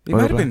 He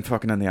might have been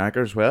fucking in the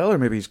Anchor as well, or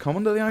maybe he's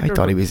coming to the Anchor. I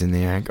thought he was in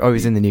the Anchor. Oh, he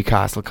was in the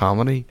Newcastle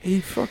comedy.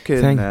 He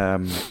fucking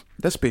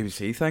this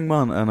BBC thing,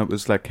 man, and it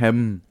was like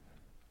him.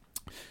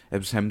 It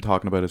was him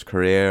talking about his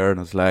career and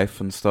his life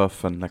and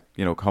stuff, and like,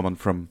 you know, coming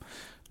from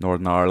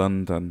Northern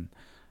Ireland and,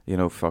 you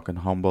know, fucking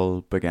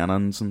humble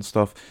beginnings and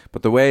stuff.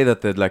 But the way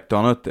that they'd like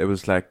done it, it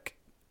was like,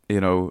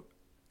 you know,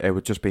 it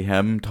would just be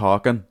him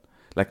talking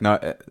like now,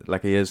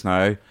 like he is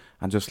now,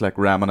 and just like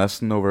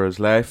reminiscing over his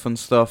life and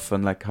stuff,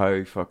 and like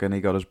how fucking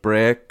he got his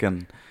break,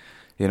 and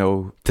you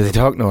know. Does he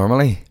talk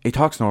normally? He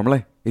talks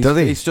normally. Does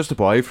he? He's just a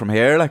boy from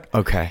here, like.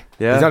 Okay.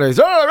 Yeah. He's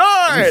all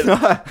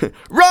right.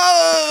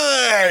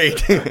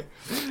 Right.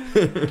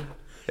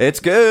 It's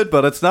good,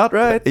 but it's not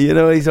right. You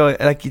know, he's all,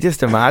 like, you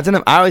just imagine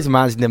him. I always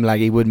imagined him like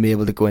he wouldn't be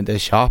able to go into a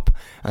shop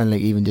and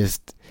like even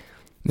just,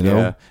 you know.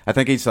 Yeah, I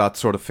think he's that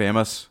sort of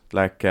famous.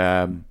 Like,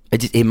 in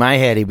my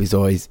head, he was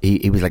always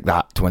he was like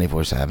that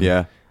 24/7.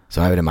 Yeah.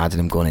 So I would imagine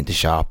him going into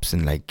shops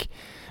and like,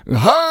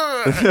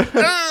 have you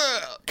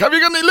got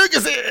any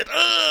Lucas here?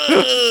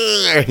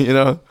 You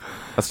know,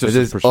 that's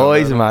just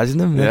always imagine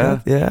him.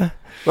 Yeah.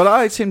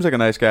 Well, he seems like a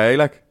nice guy.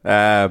 Like,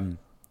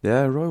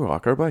 yeah, Roy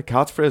Walker by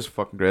Catchphrase,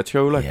 fucking great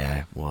show. Like, yeah,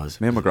 it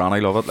was. Me and my granny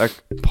love it.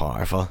 Like,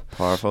 powerful.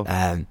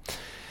 Yeah.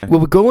 Well,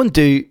 we're going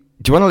to.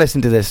 Do you want to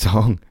listen to this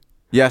song?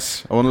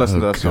 Yes, I want to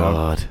listen to this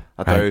song.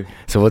 I do. Right.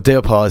 So we'll do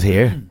a pause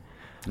here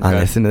and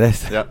listen to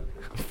this. Yeah.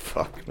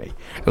 Fuck me.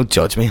 Don't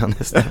judge me on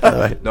this. By the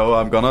way. No,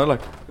 I'm gonna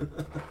like.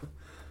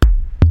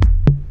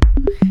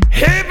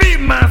 Heavy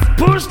math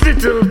push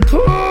little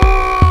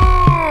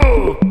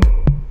poo.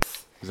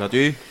 Is that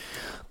you?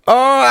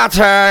 Oh, that's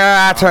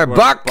her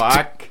back.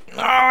 Oh,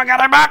 I got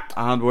her back.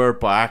 And we're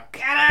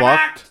back.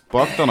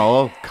 Bucked and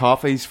all.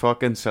 Coffee's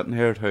fucking sitting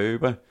here too,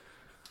 but.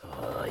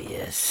 Oh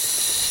yes,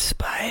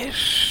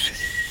 Spice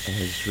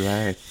is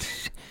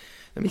right.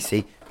 Let me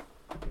see.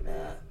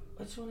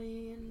 Which one are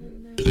you in?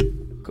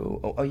 Go.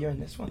 Oh, you're in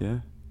this one. Yeah,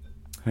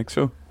 I think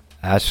so.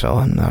 That's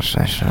on.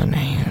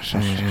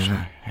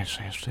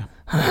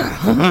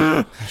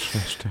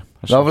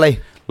 Lovely.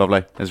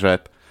 Is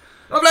right.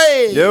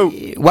 Lovely. Yo.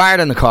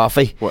 Wired on the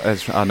coffee.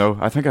 I know.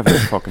 I think I've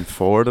had fucking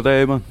 4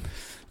 today, man.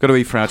 Got a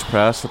wee French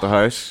press at the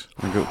house.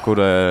 And go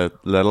to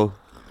Lidl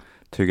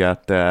to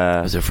get.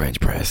 What's a French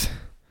press?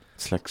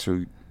 It's like,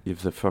 so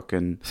you've the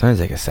fucking. Sounds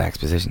like a sex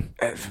position.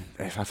 If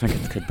I think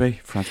it could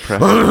be French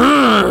press.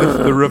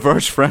 It's the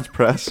reverse French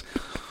press.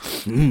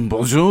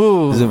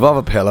 Bonjour. Does it involve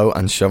a pillow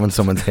and shoving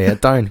someone's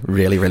head down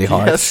really, really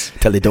hard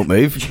till they don't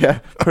move? Yeah,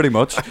 pretty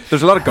much.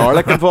 There's a lot of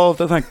garlic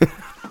involved, I think.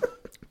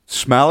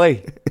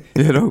 Smelly,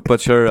 you know,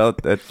 but sure,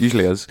 it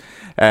usually is.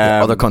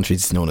 Other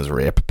countries it's known as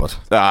rape, but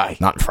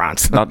not in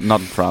France. Not in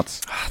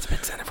France. It's a bit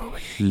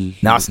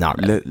xenophobic. No, it's not.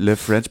 Le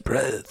French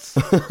press.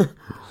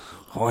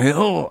 French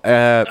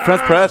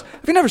press.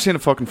 Have you never seen a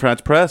fucking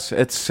French press?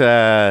 It's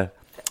so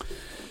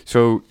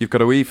you've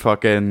got a wee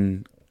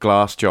fucking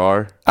glass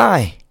jar.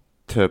 Aye.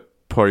 To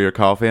pour your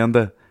coffee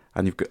into,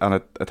 and it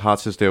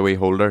attaches to a wee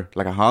holder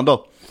like a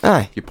handle.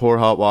 Aye. You pour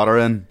hot water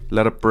in,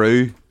 let it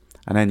brew,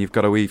 and then you've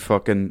got a wee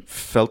fucking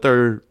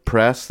filter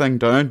press thing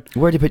down.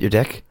 Where do you put your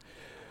dick?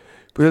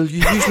 Well,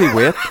 you usually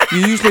wait. You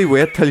usually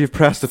wait till you've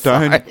pressed it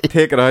down,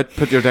 take it out,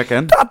 put your dick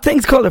in. That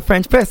thing's called a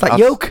French press, like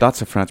yoke.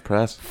 That's a French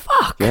press.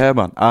 Fuck. Yeah,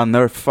 man. And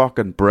they're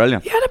fucking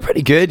brilliant. Yeah, they're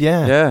pretty good,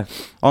 yeah. Yeah.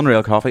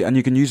 Unreal coffee. And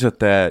you can use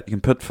it, you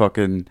can put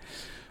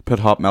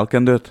hot milk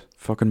into it.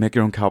 Fucking make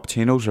your own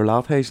cappuccinos or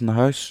lattes in the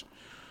house.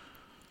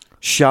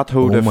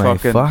 Chateau de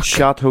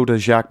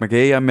Jacques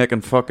McGee. I'm making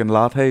fucking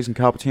lattes and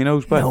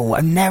cappuccinos. But no,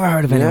 I've never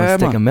heard of anyone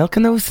sticking milk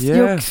in those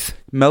yolks.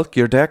 Milk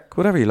your dick,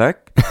 whatever you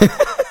like.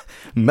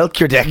 Milk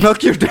your dick.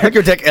 Milk your dick. Milk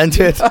your dick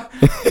into it.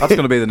 That's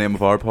going to be the name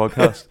of our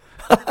podcast.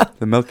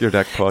 The Milk Your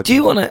Dick podcast. Do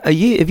you want to?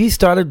 Have you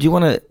started? Do you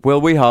want to?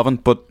 Well, we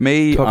haven't, but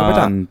me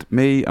and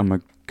my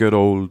good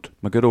old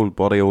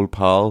buddy, old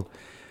pal,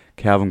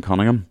 Kevin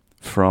Cunningham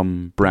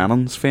from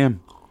Brennan's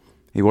fame.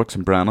 He works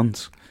in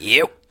Brennan's.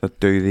 Yep.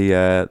 That do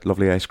the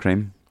lovely ice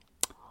cream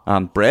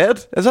and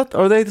bread. Is it?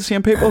 Are they the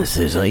same people? This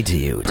is I to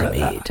you to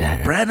me.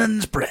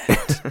 Brennan's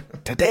bread.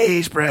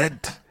 Today's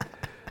bread.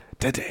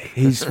 Today.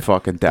 He's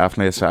fucking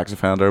definitely a sex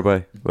offender,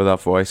 with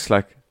that voice,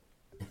 like.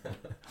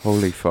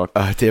 Holy fuck.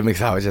 Dave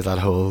McSavage, that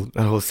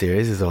whole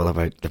series is all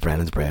about the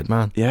Brennan's bread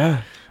man.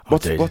 Yeah.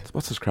 What's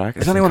his crack?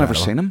 Has anyone ever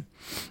seen him?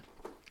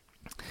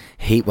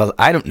 Well,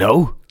 I don't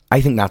know. I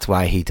think that's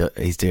why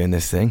he's doing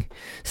this thing.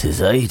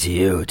 Says I to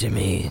you, to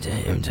me, to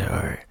him, to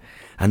her.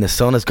 And the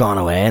son has gone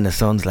away, and the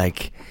son's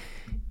like,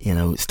 you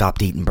know,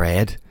 stopped eating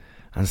bread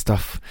and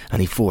stuff. And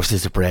he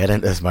forces the bread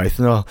into his mouth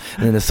and all.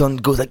 And then the son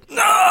goes like,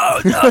 no.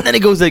 And then he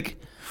goes like,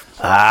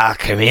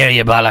 come here,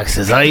 you bollocks.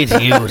 Says I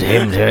to you, to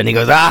him, to her. And he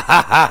goes, ha,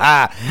 ha,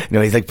 ha. You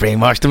know, he's like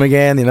brainwashed him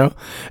again, you know.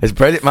 It's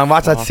brilliant. Man,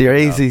 watch that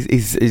series. Yeah.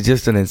 He's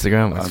just on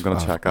Instagram. I'm going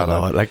to check that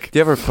out. Like, do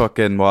you ever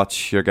fucking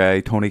watch your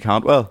guy, Tony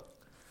Cantwell?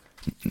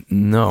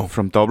 No.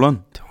 From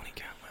Dublin? Tony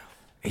Cantwell.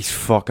 He's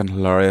fucking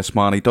hilarious,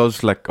 man. He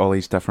does like all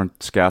these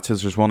different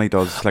sketches. There's one he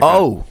does like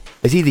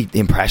Is he the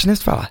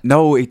impressionist fella?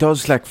 No, he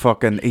does like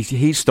fucking.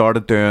 He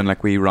started doing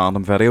like wee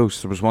random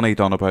videos. There was one he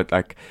done about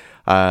like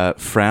a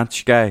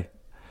French guy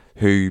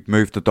who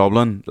moved to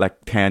Dublin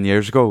like 10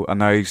 years ago, and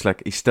now he's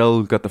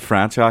still got the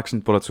French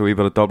accent, but it's a wee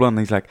bit of Dublin.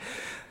 He's like,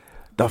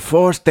 the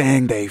first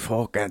thing they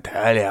fucking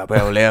tell you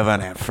about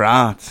living in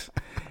France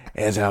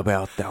is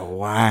about the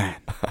wine.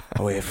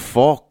 We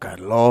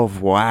fucking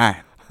love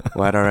wine,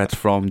 whether it's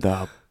from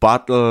the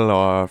bottle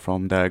or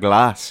from the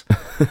glass.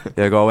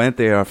 You go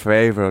into your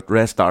favourite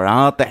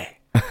restaurant,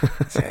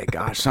 say,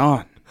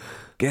 garçon,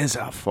 give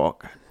a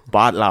fucking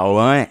bottle of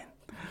wine.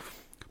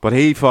 But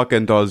he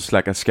fucking does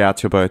like a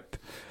sketch about,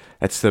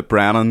 it's the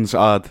Brennan's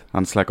ad,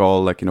 and it's like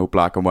all like, you know,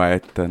 black and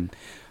white, and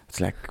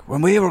it's like,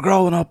 when we were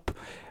growing up,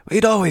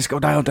 we'd always go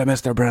down to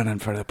Mr. Brennan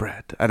for the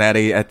bread. And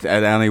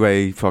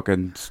anyway, he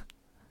fucking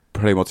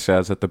pretty much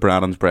says that the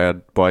Brennan's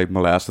bread boy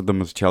molested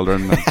them as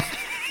children. And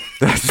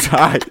that's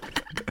right.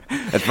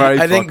 It's very.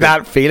 I think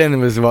that feeling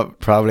was what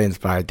probably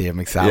inspired Dave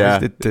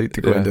McSallis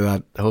to go into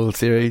that whole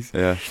series.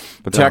 Yeah,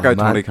 but check out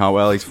Tony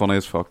Cantwell. He's funny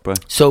as fuck.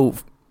 But so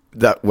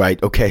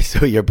okay.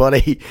 So your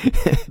buddy,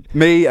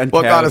 me and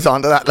what Kev, got us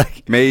onto that?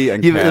 Like me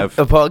and Kev,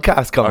 a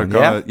podcast coming.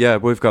 Yeah,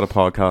 we've got a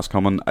podcast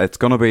coming. It's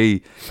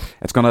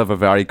gonna have a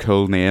very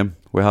cool name.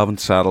 We haven't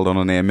settled on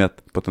a name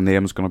yet, but the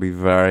name's gonna be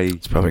very.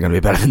 It's probably gonna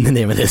be better than the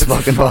name of this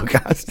fucking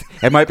podcast.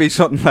 It might be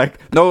something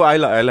like, no, I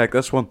like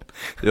this one.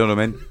 You know what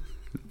I mean?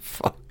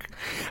 Fuck.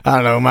 I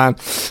don't know, man.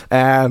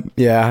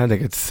 Yeah, I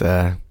think it's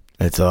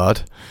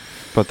odd,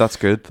 but that's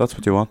good. That's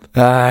what you want.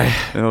 You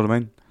know what I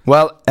mean?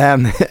 Well,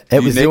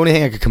 it was the only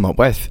thing I could come up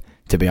with,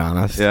 to be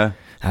honest. Yeah.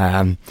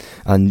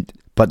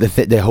 But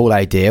the whole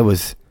idea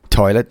was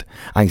toilet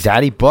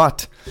anxiety.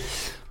 But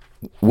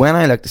when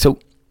I looked, so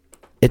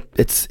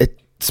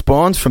it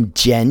spawns from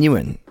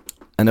genuine.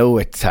 I know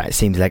it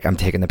seems like I'm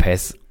taking the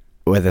piss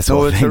with this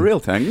whole thing. No, it's a real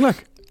thing,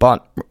 like.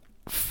 But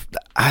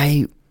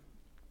I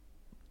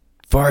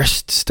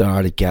first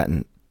started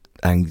getting,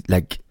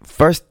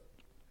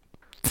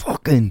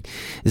 fucking,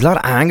 there's a lot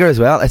of anger as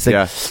well. It's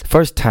like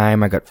first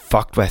time I got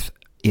fucked with,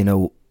 you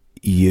know,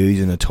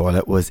 using a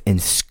toilet was in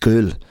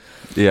school.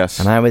 Yes.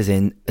 And I was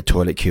in a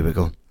toilet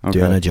cubicle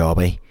doing a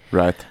jobby.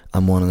 Right.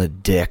 And one of the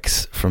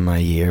dicks from my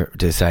year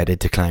decided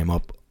to climb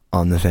up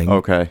on the thing.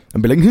 Okay.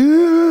 And be like,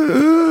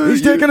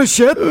 he's taking a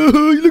shit.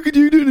 Look at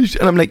you doing a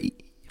shit. And I'm like,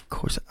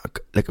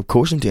 of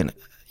course I'm doing it.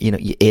 You know,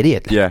 you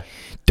idiot. Like, yeah.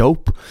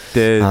 Dope.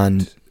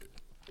 And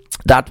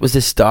that was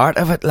the start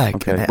of it. Like,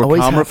 okay. Were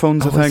camera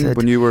phones a thing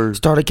when you were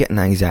started getting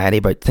anxiety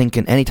about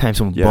thinking anytime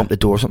someone bumped the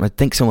door or something, I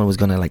think someone was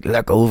gonna like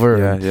look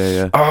over.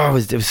 Yeah. Oh,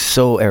 it was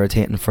so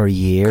irritating for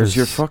years. Because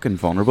you're fucking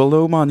vulnerable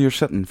though, man. You're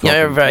sitting.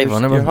 You're very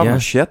vulnerable. You're having a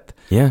shit.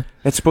 Yeah.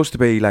 It's supposed to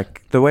be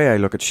like, the way I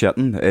look at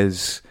shitting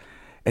is,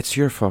 it's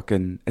your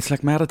fucking. It's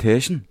like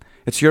meditation.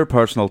 It's your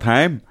personal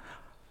time.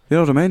 You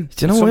know what I mean?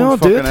 Do you know we all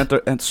do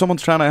it? And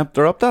someone's trying to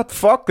interrupt that.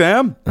 Fuck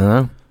them.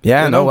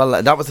 Yeah, no.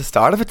 Well, that was the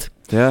start of it.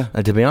 Yeah.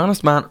 To be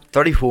honest, man,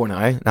 34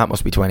 now. That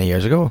must be 20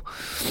 years ago.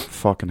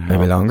 Fucking hell.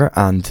 Maybe longer.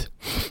 And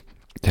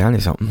tell you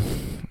something.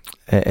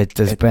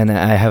 There's been.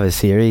 I have a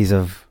series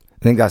of.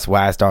 I think that's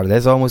why I started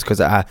this almost,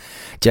 because I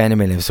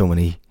genuinely have so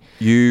many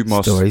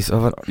stories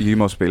of it. You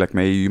must be like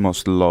me. You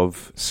must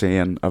love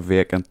seeing a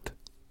vacant,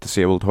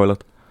 disabled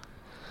toilet.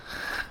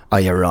 Oh,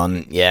 you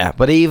run, yeah.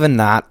 But even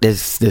that,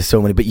 there's so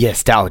many. But yeah,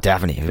 still,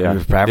 definitely. Yeah.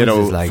 You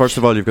know, first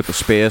of all, you've got the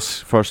space.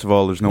 First of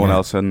all, there's no one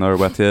else in there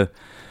with you.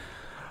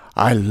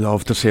 I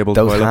love disabled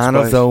toilets. Those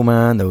handles, though,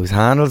 man. Those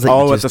handles.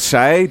 At the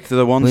side,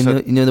 the ones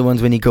you know the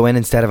ones when you go in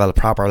instead of a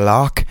proper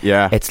lock.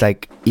 Yeah, it's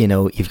like, you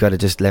know, you've got to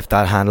just lift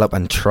that handle up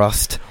and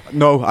trust.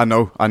 No, I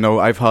know.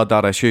 I've had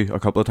that issue a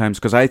couple of times,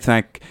 because I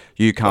think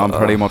you can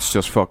pretty much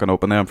just fucking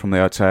open them from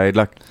the outside,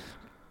 like,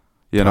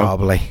 you know.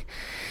 Probably.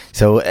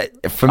 So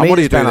for me,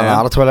 it's been a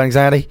lot of toilet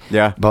anxiety.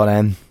 Yeah.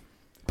 But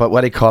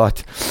what do you call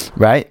it?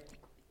 Right.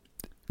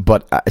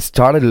 But I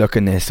started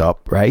looking this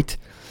up, right?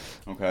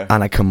 Okay.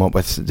 And I come up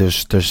with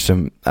there's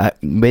some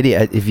maybe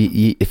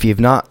if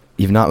you've not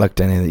looked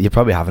any, you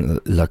probably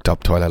haven't looked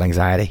up toilet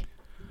anxiety,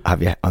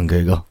 have you, on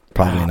Google?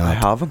 Probably not. I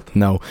haven't.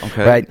 No.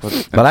 Okay. Right.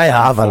 But I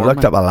have. I've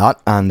looked up a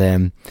lot,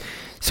 and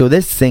so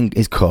this thing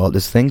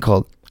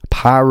called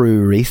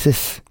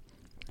paruresis.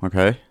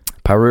 Okay.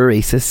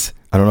 Paruresis.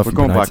 I don't know if we're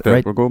going back to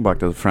right. We're going back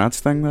to the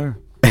France thing there.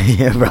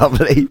 Yeah,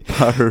 probably.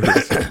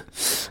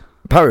 Paruresis.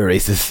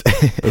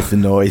 Paruresis is the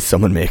noise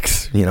someone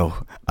makes, you know,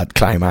 at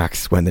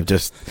climax when they've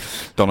just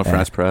done a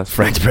French press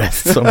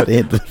somebody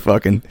into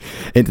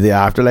the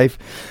afterlife.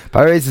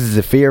 Paruresis is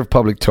a fear of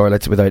public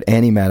toilets without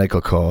any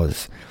medical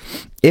cause.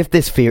 If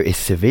this fear is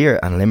severe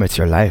and limits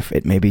your life,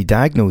 it may be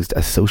diagnosed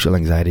as social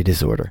anxiety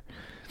disorder.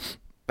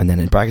 And then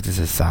in brackets it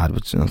says sad,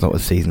 which I thought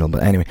was seasonal,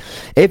 but anyway.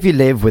 If you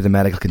live with a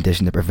medical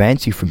condition that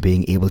prevents you from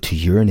being able to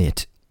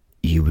urinate,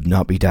 you would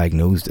not be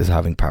diagnosed as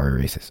having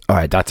paruresis.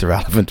 Alright, that's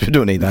irrelevant. We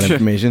don't need that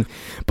information.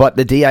 But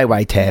the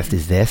DIY test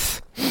is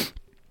this.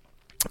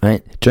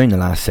 Right? During the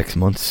last 6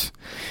 months,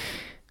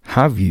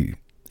 have you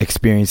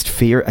experienced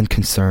fear and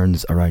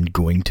concerns around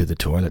going to the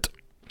toilet?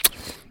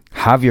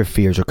 Have your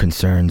fears or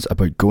concerns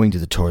about going to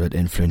the toilet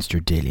influenced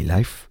your daily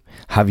life?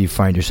 have you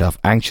found yourself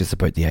anxious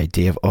about the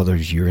idea of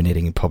others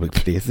urinating in public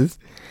places?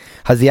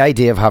 Has the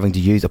idea of having to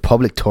use a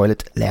public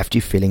toilet left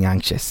you feeling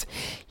anxious?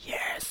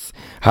 Yes.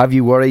 Have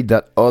you worried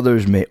that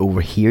others may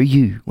overhear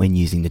you when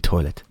using the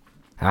toilet?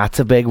 That's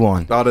a big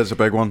one. That is a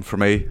big one for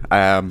me,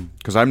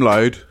 because I'm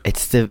loud.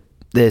 It's the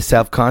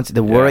self-conscious,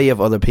 the worry of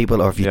other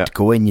people, or if you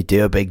go in, you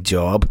do a big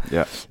job.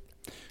 Yeah.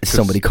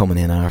 Somebody coming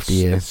in after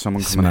you.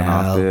 Someone coming in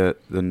after you.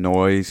 The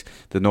noise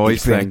if you're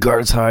thing. in a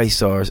girl's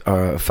house or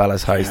a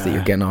fella's house that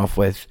you're getting off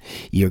with,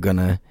 you're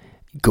gonna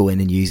go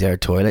in and use their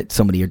toilet.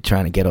 Somebody you're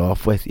trying to get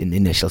off with in the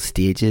initial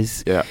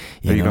stages. Yeah.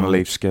 Are you gonna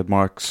leave skid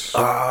marks?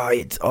 Oh,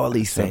 it's all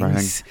these things.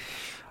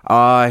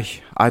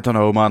 Everything. I don't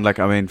know, man. Like,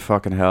 I mean,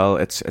 fucking hell,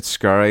 it's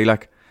scary.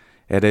 Like,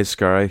 it is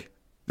scary.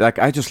 Like,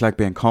 I just like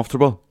being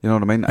comfortable. You know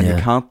what I mean? And you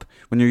can't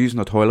when you're using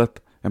a toilet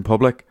in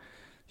public.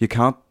 You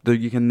can't.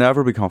 You can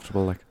never be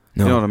comfortable. Like.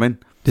 No. You know what I mean?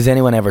 Does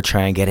anyone ever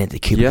try and get into the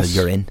cubicle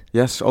you're in?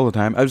 Yes, all the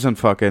time. I was in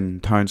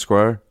fucking Town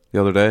Square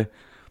the other day,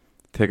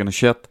 taking a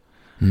shit,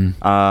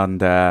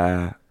 and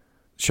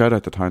shout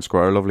out to Town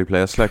Square, lovely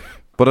place. Like,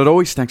 but it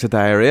always stinks of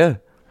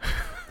diarrhea.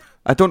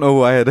 I don't know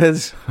why it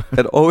is.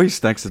 It always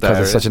stinks of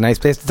diarrhea. Because it's such a nice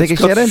place to take a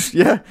shit in.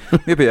 Yeah,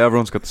 maybe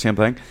everyone's got the same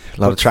thing. A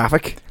lot of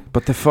traffic.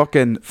 But the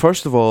fucking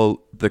first of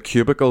all, the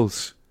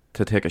cubicles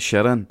to take a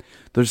shit in.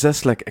 There's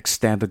this like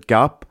extended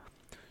gap.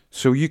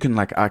 So you can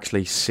like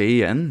actually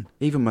see in,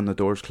 even when the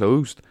door's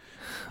closed.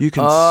 You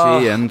can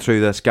see in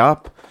through this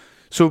gap.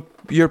 So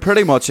you're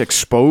pretty much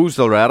exposed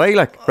already,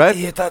 like, right? I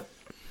hate that.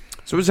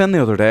 So I was in the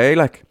other day,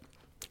 like,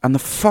 and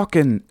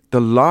the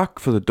lock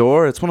for the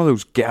door, it's one of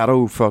those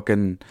ghetto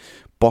fucking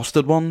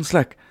busted ones,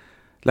 like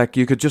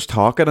you could just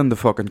talk it and the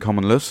fucking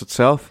coming loose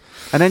itself.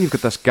 And then you've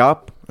got this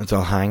gap. It's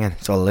all hanging,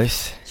 it's all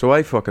loose. So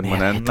I fucking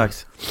went in, like,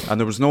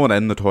 and there was no one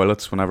in the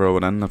toilets whenever I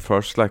went in at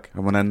first, like, I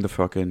went in to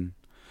fucking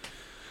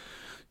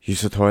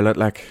use the toilet,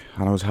 like,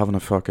 and I was having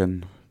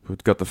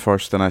we'd got the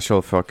first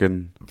initial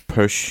fucking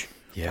push.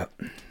 Yeah.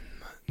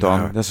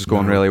 Done. This is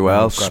going really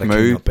well.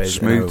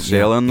 Smooth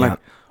sailing, like,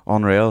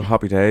 unreal,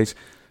 happy days.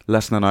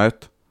 Listening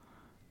out,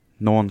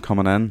 no one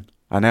coming in.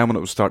 And then when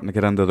it was starting to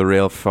get into the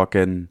real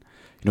fucking,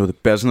 the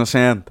business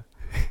end,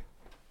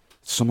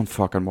 someone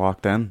fucking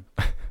walked in.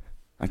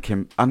 And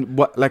came, and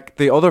what, like,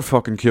 the other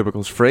fucking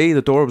cubicle's free,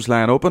 the door was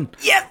lying open.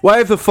 Yeah. Why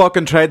have they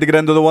fucking tried to get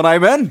into the one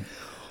I'm in?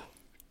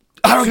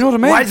 You know what I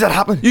mean? Why does that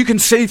happen? You can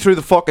see through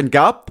the fucking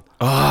gap.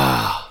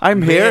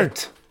 I'm here.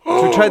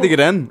 So he tried to get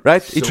in,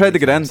 right? He tried to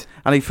get in,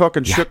 and he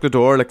fucking shook the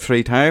door like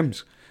 3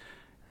 times.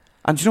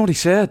 And do you know what he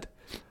said?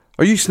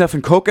 Are you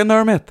sniffing coke in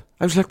there, mate?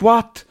 I was like,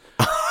 what?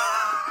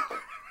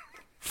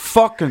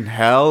 Fucking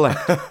hell. Like.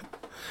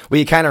 Were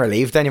you kind of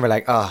relieved then? You were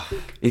like,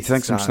 he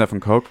thinks I'm sniffing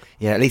coke.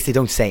 Yeah, at least they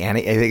don't say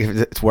anything.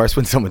 It's worse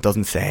when someone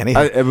doesn't say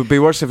anything. It would be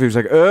worse if he was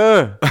like,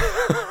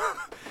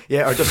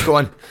 yeah, or just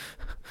going,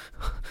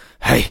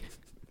 hey,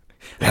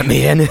 let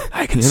me in.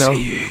 I can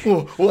see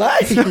you.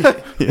 What?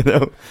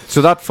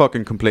 So that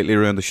fucking completely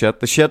ruined the shit.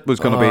 The shit was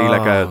going to be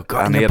like a...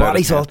 God, and your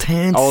body's all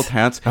tense. All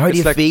tense. How do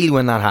you feel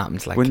when that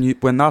happens? Like,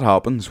 when that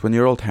happens, when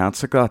you're all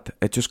tense like that,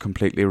 it just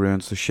completely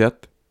ruins the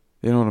shit.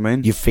 You know what I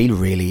mean? You feel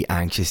really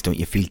anxious, don't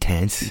you? Feel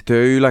tense. You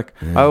do. Like,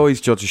 I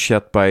always judge a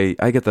shit by...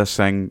 I get this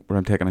thing where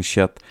I'm taking a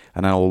shit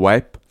and then I'll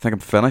wipe. I think I'm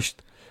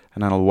finished.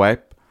 And then I'll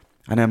wipe.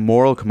 And then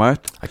more will come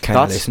out. I kind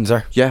of listens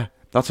there. Yeah,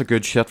 that's a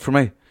good shit for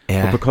me.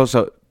 Yeah. But because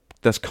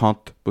this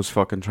cunt was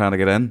fucking trying to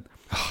get in,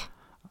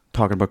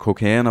 talking about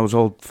cocaine, I was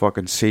all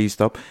fucking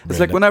seized up. It's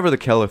like whenever they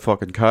kill a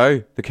fucking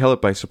cow, they kill it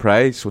by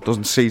surprise so it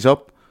doesn't seize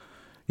up.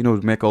 To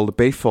make all the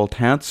beef all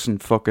tense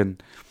and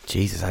fucking...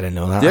 Jesus, I didn't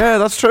know that. Yeah,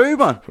 that's true,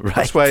 man. Right.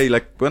 That's why,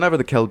 like, whenever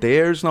they kill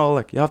deers and all,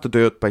 like, you have to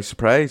do it by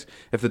surprise.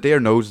 If the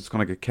deer knows it's going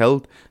to get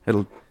killed,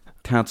 it'll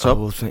tense up.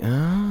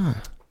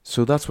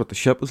 So that's what the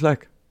ship was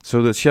like.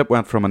 So the ship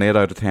went from an 8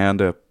 out of 10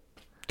 to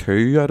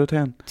 2 out of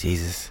 10.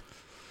 Jesus,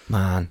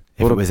 man.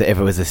 If it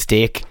was a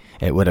steak,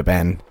 it would have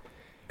been...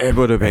 It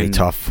would have been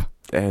tough.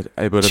 It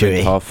would have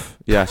been tough.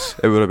 Yes,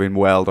 it would have been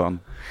well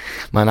done.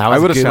 Man, I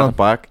would have sent it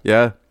back.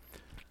 Yeah.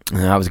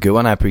 That was a good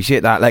one. I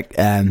appreciate that. Like,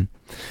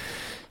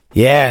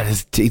 yeah,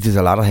 there's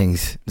a lot of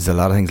things. There's a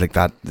lot of things like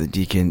that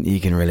you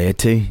can relate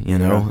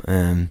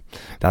to.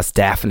 That's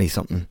definitely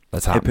something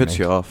that's happening. It puts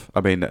you off.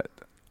 I mean,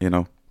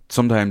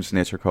 sometimes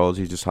nature calls.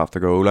 You just have to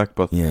go. Like,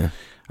 but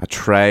I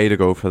try to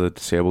go for the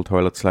disabled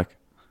toilets. Like,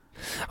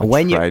 and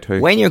when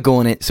you're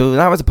going in, so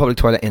that was a public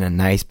toilet in a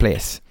nice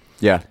place.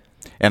 Yeah,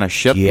 in a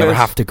shit. Do you ever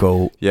have to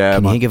go? Yeah.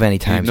 Can you think of any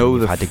times when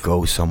you've had to go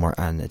go somewhere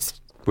and it's...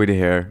 Wait to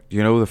hear.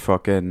 You know the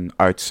fucking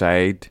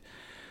outside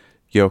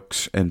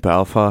yokes in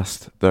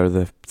Belfast? They're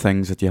the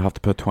things that you have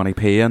to put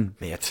 20p in.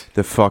 Mate.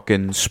 The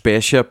fucking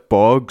spaceship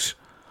bugs.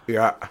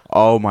 Yeah.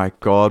 Oh my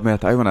god,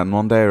 mate. I went in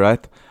one day,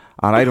 right?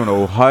 And I don't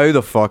know how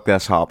the fuck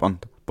this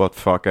happened, but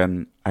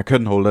fucking I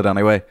couldn't hold it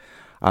anyway.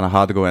 And I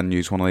had to go in and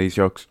use one of these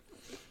yokes.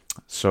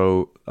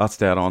 So that's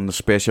dead on. The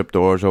spaceship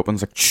doors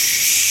opens like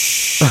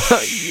shh.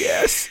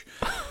 Yes.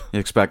 You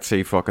expect to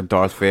see fucking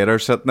Darth Vader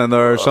sitting in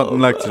there or something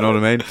like, do you know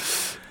what I mean?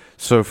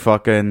 So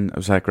fucking, I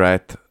was like,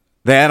 right.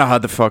 Then I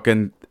had to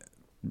fucking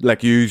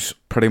like use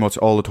pretty much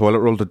all the toilet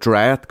roll to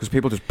dry it because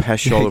people just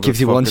piss all over. It gives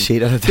you one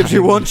sheet at a time. Gives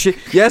you one sheet.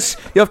 Yes,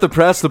 you have to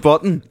press the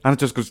button and it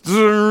just goes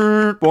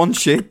one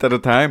sheet at a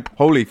time.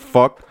 Holy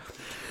fuck.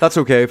 That's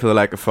okay for the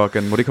like of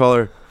fucking, what do you call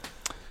her?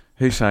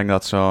 Who sang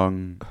that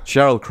song?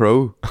 Sheryl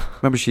Crow.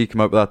 Remember she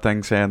came up with that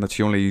thing saying that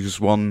she only uses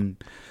one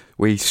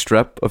wee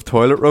strip of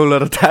toilet roll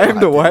at a time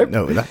to wipe.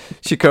 No, that.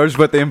 She cares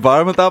about the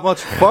environment that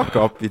much. Fuck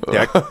up, you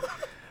dick.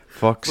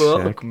 Fuck's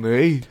sake. Fuck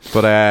me.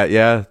 But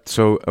yeah,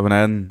 so I went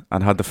in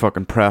and had to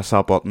fucking press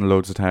that button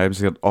loads of times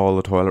to get all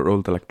the toilet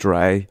roll to like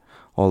dry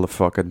all the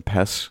fucking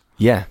piss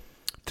Yeah.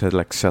 to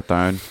like sit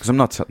down because I'm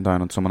not sitting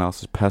down on someone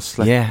else's piss.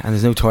 Like, Yeah, and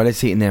there's no toilet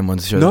seat in them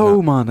ones. Sure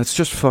no, man, it's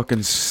just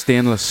fucking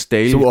stainless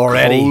steel. So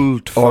already,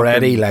 cold,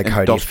 like,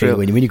 how do you feel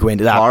when you go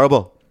into that?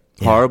 Horrible,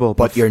 Yeah. horrible.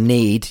 But your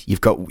need,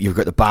 you've got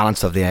the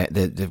balance of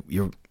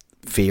your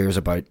fears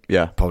about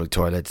yeah, public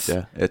toilets.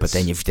 yeah. But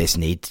then you've this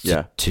need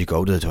Yeah. to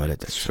go to the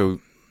toilet. So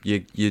you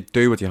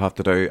do what you have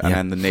to do, and Yeah.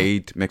 then the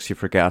need makes you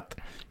forget.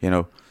 You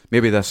know,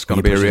 maybe this is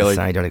going to You be a push it really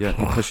aside, you're like, yeah,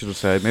 you "Oh." push it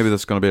aside. Maybe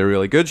this is going to be a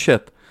really good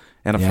shit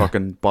in a Yeah.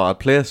 fucking bad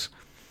place.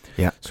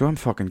 Yeah. So I'm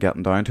fucking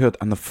getting down to it,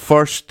 and the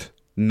first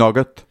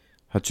nugget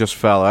had just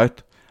fell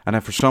out, and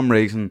then for some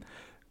reason,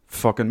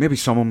 fucking maybe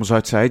someone was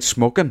outside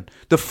smoking.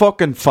 The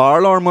fucking fire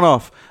alarm went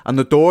off, and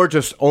the door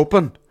just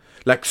opened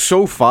like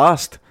so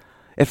fast.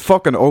 It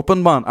fucking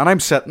opened, man, and I'm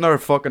sitting there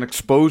fucking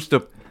exposed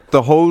to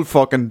the whole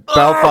fucking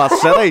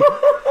Belfast city.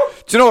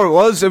 Do you know what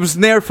it was? It was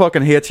near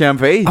fucking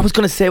HMV. I was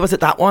gonna say, was it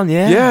that one?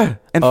 Yeah. Yeah,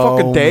 in Oh,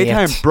 fucking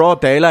daytime, mate.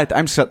 broad daylight.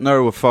 I'm sitting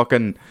there with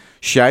fucking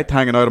shite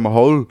hanging out of my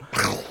hole.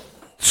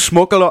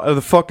 Smoke a lot of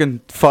the fucking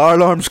fire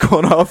alarms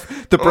going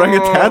off to bring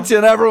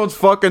attention. Everyone's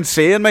fucking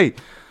seeing me.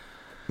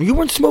 You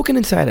weren't smoking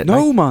inside it.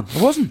 No, man,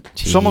 I wasn't.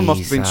 Someone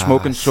must have been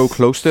smoking so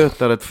close to it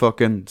that it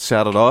fucking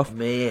set it off.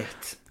 mate.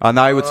 And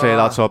I would say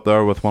that's up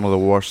there with one of the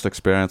worst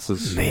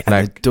experiences. Mate, and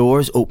Like, the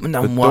doors opened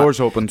the and what? doors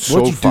opened so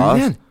What'd you fast.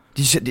 do then?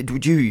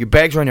 Did you your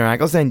bags around your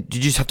ankles? Then did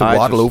you just have to I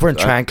waddle just- over and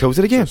try and close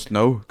it again?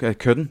 No, I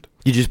couldn't.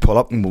 You just pull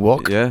up and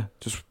walk. Yeah,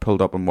 just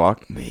pulled up and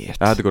walked. Mate.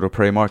 I had to go to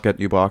Primark, get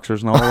new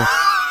boxers and all that.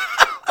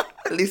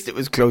 At least it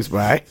was close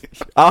by.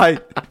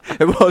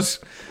 It was.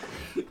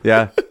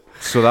 Yeah.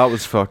 So that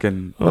was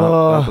fucking. That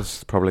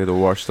was probably the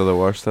worst of the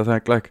worst, I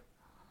think. Like,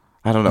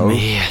 I don't know.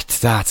 Mate,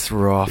 that's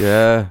rough.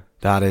 Yeah.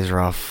 That is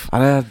rough.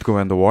 And I had to go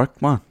into work,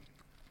 man.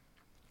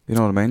 You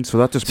know what I mean? So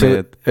that just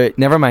So, made.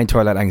 never mind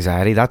toilet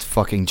anxiety. That's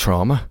fucking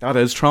trauma. That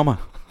is trauma.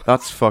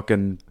 That's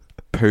fucking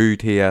poo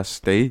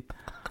TSD.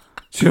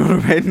 Do you know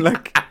what I mean?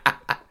 Like,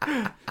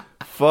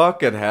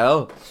 fucking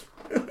hell.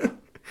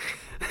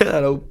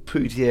 That old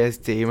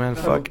PTSD, man.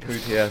 Fuck. Poo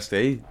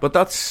TSD. But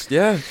that's,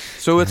 yeah.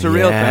 So it's a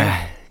real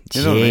thing.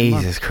 You know what I mean,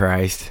 man? Jesus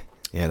Christ.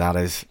 Yeah, that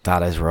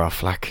is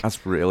rough. Like,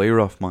 That's really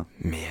rough, man.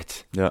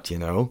 mate. Yeah. Do you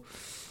know?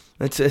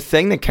 It's a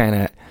thing that kind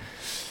of,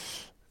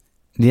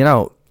 you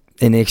know,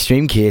 in the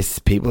extreme case,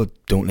 people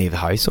don't leave the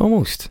house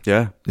almost.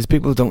 Yeah. There's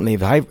people who don't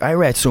leave. I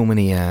read so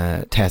many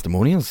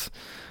testimonials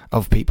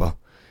of people,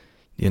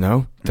 you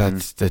know,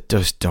 that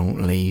just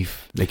don't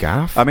leave the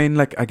gaff. I mean,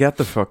 like, I get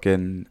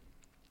the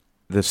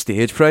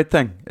stage fright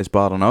thing is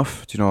bad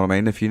enough. Do you know what I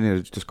mean? If you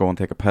need to just go and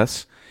take a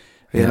piss,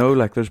 you Yeah. know,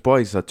 like, there's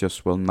boys that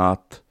just will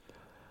not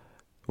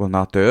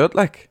do it.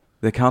 Like,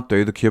 they can't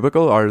do the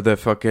cubicle or the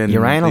fucking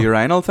Urinal. the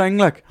urinal thing.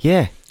 Like,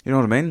 Yeah. you know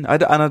what I mean?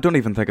 And I don't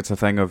even think it's a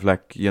thing of,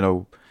 like, you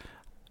know,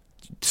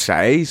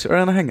 size or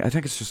anything. I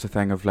think it's just a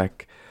thing of,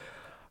 like,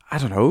 I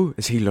don't know,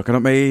 is he looking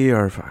at me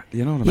or,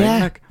 you know what I Yeah.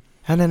 mean? Like,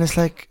 And then it's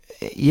like,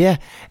 yeah,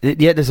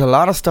 there's a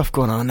lot of stuff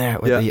going on there.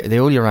 With Yeah. the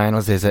old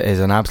urinals is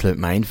an absolute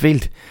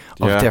minefield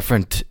of Yeah.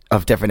 different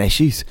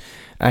issues.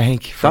 I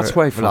think that's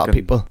why for a lot of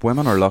fucking people,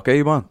 women are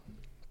lucky, man.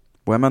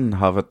 Women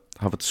have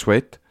it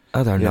sweet.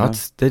 oh, they're you know.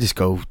 nuts. They just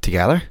go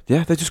together.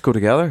 Yeah, they just go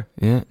together.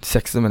 Yeah,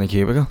 6 of them in a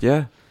cubicle.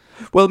 Yeah.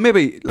 Well,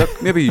 maybe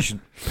you should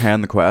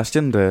pen the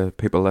question to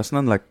people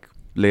listening. Like,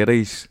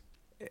 ladies,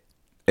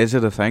 is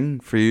it a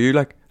thing for you?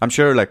 Like, I'm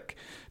sure, like,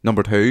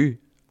 number 2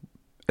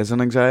 is an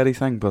anxiety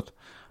thing, but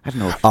I don't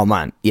know. If Oh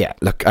man, yeah.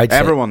 Look,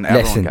 everyone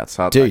listen, gets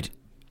that, dude. like.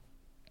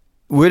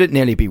 Would it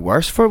nearly be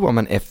worse for a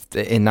woman if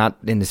in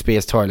the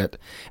space toilet,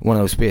 one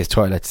of those space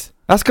toilets?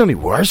 That's going to be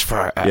worse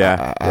for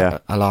a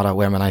lot of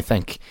women, I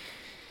think.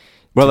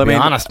 Well, to I be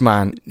mean, honest,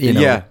 man. You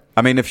know, yeah.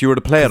 I mean, if you were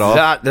to play it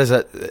off, there's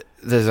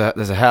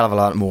a hell of a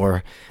lot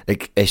more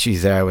like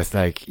issues there with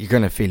like you're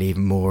going to feel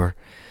even more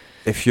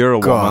if you're a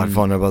woman,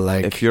 vulnerable.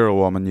 Like if you're a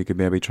woman, you could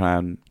maybe try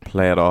and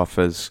play it off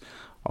as,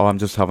 oh, I'm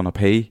just having a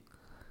pee,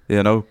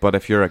 you know. But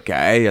if you're a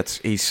guy,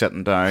 he's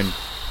sitting down.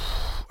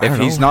 If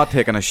he's not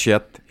taking a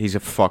shit, he's a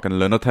fucking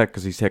lunatic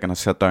because he's taking a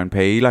sit down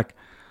pee. Like,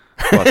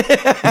 but, you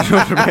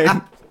know what I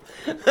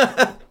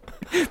mean?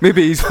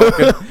 Maybe he's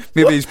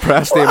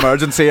pressed the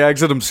emergency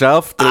exit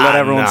himself to let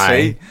everyone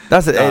see.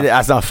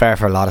 That's not fair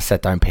for a lot of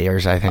sit down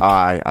peers, I think.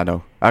 I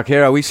know. Okay,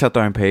 a wee sit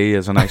down pee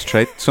is a nice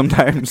treat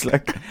sometimes.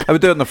 Like, I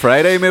would do it on a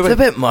Friday, maybe. It's a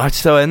bit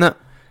much, though, isn't it?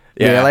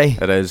 Yeah, really?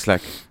 it is.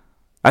 Like,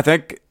 I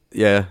think,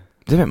 yeah.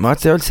 It's a bit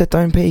much. The old sit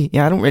down pee.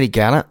 Yeah, I don't really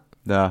get it.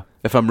 Yeah.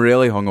 If I'm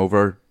really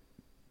hungover,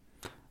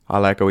 I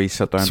like a wee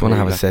sit down. Just want to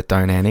have a sit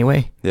down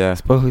anyway, Yeah. I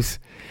suppose.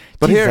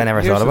 But Jesus, here, I never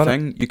here's thought the about it.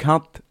 thing. You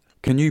can't.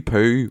 Can you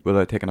poo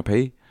without taking a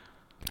pee?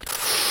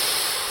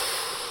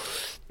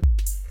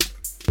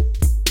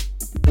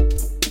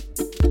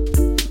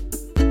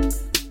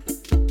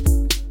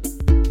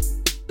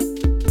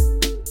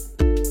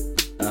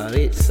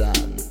 Alright,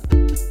 son.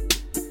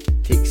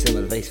 Take some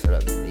advice from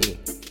me.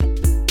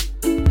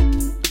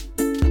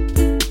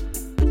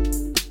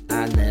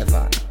 I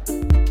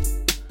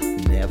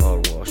never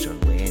wash on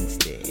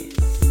Wednesdays.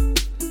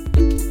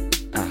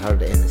 I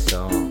heard it in the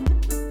song.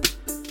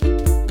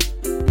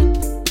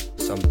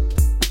 Some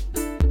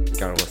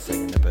girl was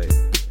singing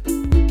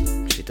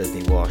about she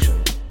doesn't wash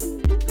on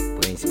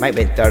Wednesdays. Might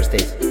be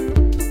Thursdays.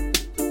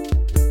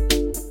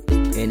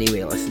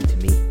 Anyway, listen to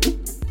me.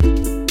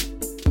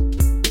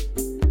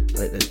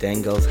 Let the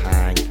dingles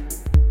hang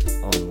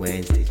on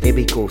Wednesdays.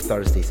 Maybe go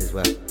Thursdays as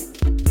well.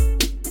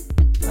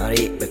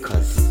 Alright,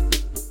 because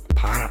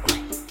apparently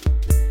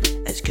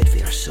it's good for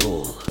your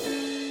soul.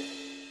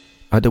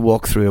 I had to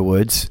walk through the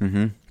woods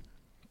Mm-hmm.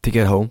 to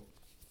get home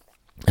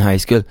in high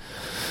school,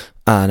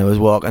 and I was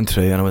walking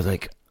through and I was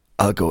like,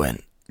 I'll go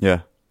in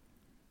Yeah.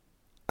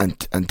 and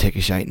take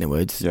a shite in the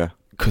woods Yeah.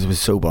 because it was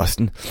so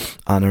busting.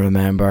 And I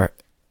remember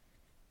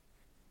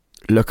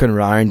looking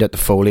round at the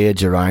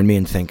foliage around me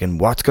and thinking,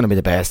 what's going to be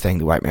the best thing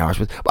to wipe my arse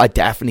with? But I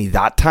definitely,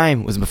 that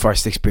time was my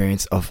first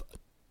experience of,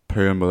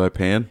 Pooing without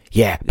peeing.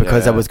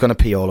 because I Yeah. was going to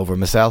pee all over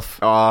myself.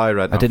 Oh, I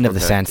read. I didn't have the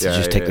okay. sense Yeah, to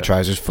just yeah, take yeah. the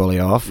trousers fully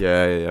off.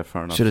 Yeah.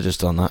 Fair enough. Should have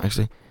just done that,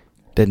 actually.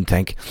 Didn't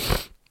think.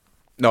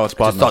 No, it's I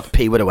bad just thought enough. the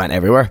pee would have went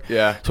everywhere.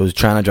 Yeah. So I was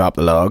trying to drop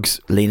the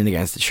logs, leaning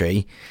against the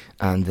tree,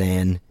 and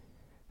then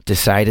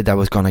decided I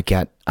was going to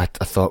get, I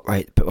thought,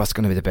 right, but what's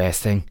going to be the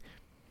best thing?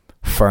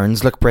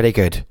 Ferns look pretty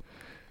good.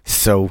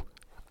 So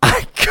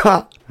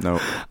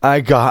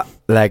I got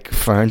like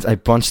ferns, I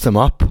bunched them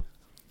up,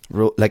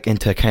 like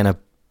into a kind of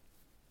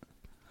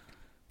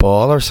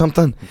ball or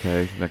something,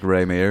 Okay, like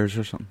Ray Mears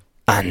or something.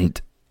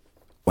 and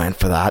went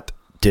for that.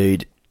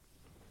 Dude,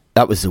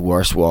 that was the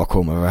worst walk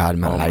home I've ever had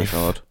in my Oh life. my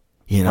god!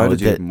 You know, How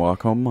did you the- even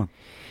walk home, man?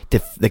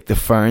 the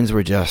ferns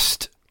were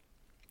just,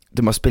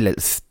 there must be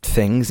little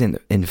things in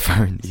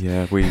ferns.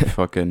 Yeah, we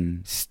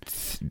fucking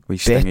we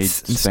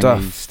Bits and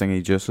stuff.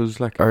 stingy juices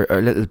like. Or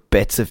little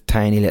bits of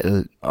tiny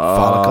little Oh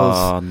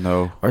follicles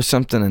no! or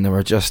something, and they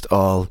were just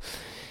all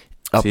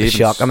up See, the even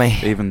shock of me.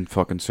 Even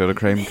fucking soda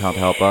cream can't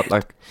help that.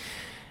 Like,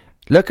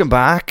 Looking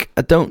back,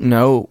 I don't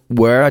know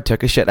where I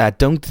took a shit. I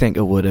don't think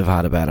I would have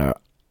had a better.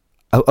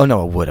 Oh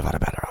no, I would have had a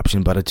better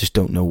option, but I just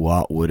don't know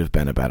what would have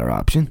been a better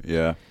option.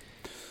 yeah,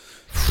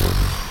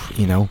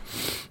 You know,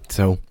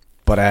 so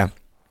but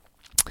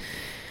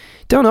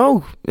don't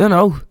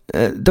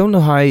know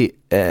how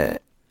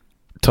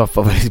tough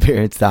of an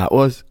experience that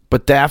was,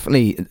 but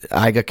definitely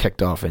I got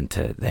kicked off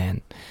into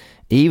then.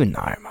 Even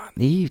now, man,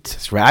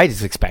 I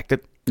just expect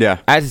it. yeah.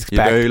 I just You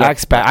do, expect. like- I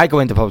expect. I go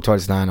into public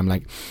toilets now and I'm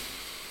like,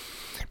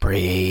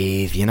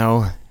 breathe, you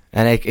know.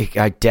 And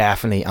I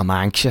definitely am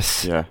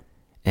anxious Yeah,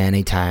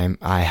 anytime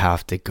I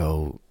have to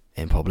go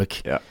in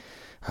public. yeah.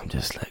 I'm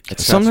just like, It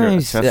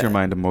sometimes sets your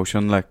mind in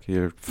motion. Like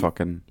you're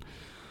fucking.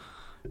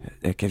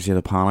 It gives you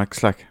the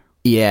panics. Like,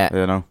 yeah,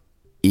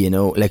 you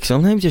know. like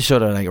sometimes you're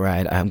sort of like,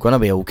 right, I'm gonna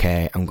be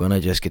okay. I'm gonna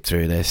just get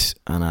through this,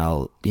 and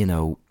I'll,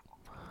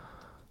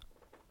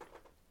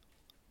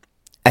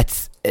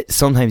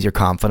 sometimes your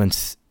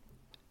confidence,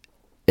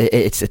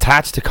 it's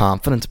attached to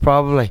confidence,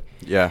 probably.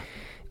 Yeah,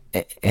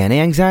 Any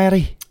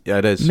anxiety, yeah.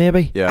 It is.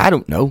 maybe. Yeah. I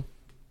don't know.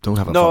 Don't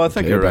have a No, I fucking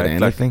think clue you're about right,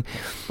 like- anything.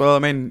 Well, I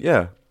mean,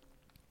 yeah,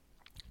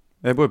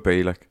 it would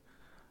be like,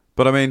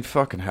 but I mean,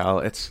 fucking hell,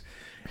 it's.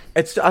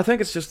 I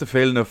think it's just the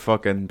feeling of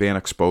fucking being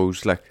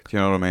exposed. Like, do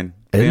you know what I mean?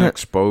 Isn't Being it?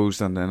 exposed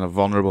and in a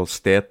vulnerable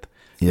state.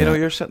 Yeah. You know,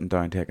 you're sitting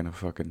down taking a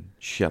fucking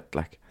shit.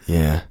 Like,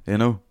 Yeah. you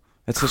know,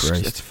 it's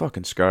Christ. it's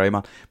fucking scary,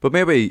 man. But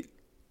maybe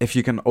if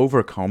you can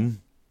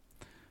overcome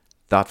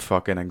that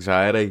fucking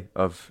anxiety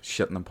of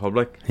shitting in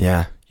public,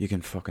 Yeah. you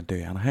can fucking do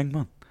anything,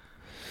 man.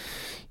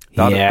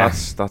 Yeah.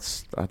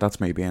 That's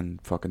me being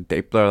fucking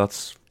deep there.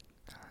 That's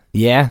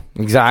Yeah,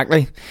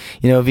 exactly.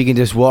 If you can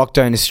just walk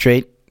down the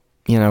street,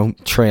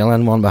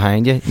 trailing one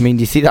behind you. I mean,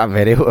 do you see that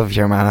video of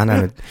your man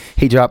and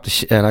he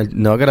dropped a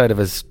nugget out of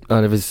his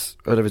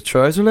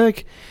trouser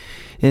leg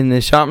in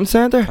the shopping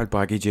centre? how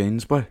baggy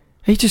jeans, boy.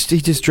 He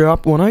just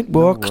dropped one out,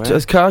 walked way.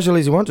 as casually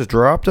as he wanted, just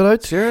dropped it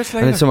out. Seriously?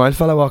 And then some old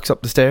fella walks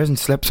up the stairs and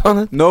slips on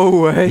it. No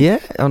way. Yeah,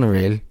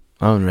 unreal.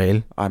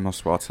 I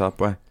must watch that,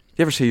 boy.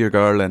 You ever see your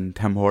girl in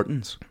Tim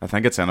Hortons? I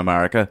think it's in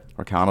America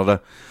or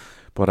Canada,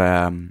 but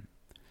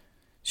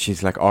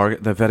she's like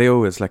the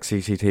video is like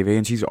CCTV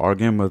and she's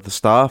arguing with the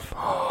staff,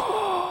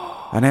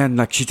 and then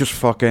like she just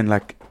fucking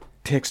like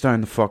takes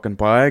down the fucking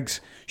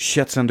bags,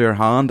 shits into her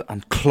hand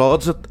and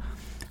clods it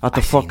at the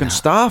I seen fucking that.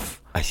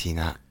 staff. I seen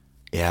that.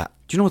 Yeah.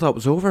 Do you know what that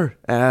was over?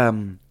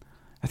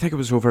 I think it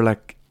was over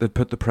like they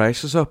put the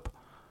prices up.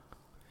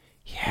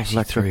 Yeah, It was she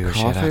like threw their her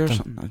shit coffee at or them.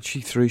 something, and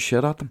she threw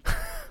shit at them.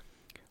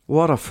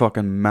 What a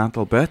fucking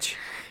mental bitch.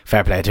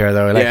 Fair play to her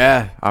though. Like,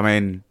 Yeah, I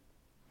mean,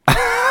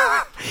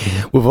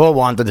 we've all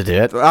wanted to do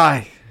it.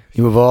 aye,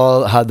 We've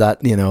all had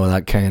that, you know,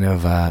 that kind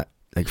of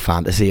like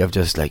fantasy of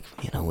just like,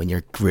 you know, when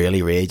you're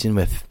really raging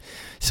with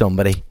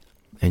somebody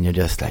and you're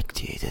just like,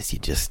 Jesus, you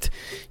just,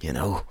 you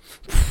know.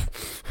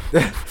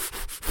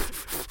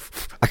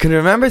 I can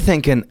remember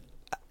thinking,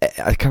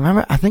 I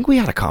think we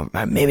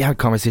had maybe had a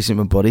conversation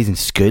with buddies in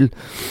school.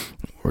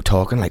 We're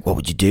talking like, what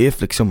would you do if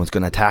like someone's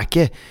going to attack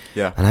you?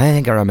 Yeah. And I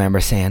think I remember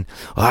saying,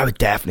 oh, I would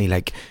definitely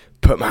like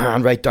put my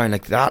hand right down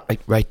like that, like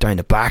right down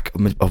the back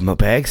of my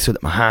bag so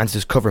that my hands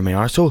just cover my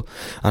arsehole.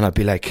 And I'd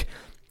be like,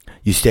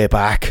 you stay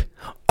back,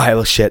 I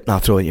will shit and I'll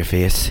throw it in your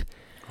face.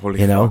 Holy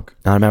you know? fuck.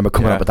 And I remember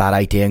coming up with that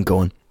idea and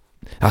going,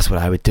 that's what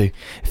I would do.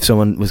 If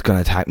someone was going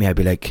to attack me, I'd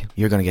be like,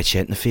 you're going to get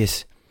shit in the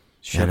face.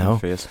 Shit you know? in the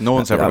face. No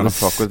one's ever going to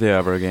fuck with you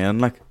ever again.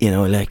 Like, you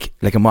know, like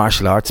a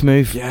martial arts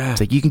move. Yeah. It's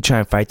like you can try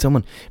and fight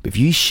someone, but if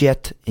you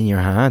shit in your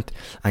hand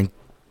and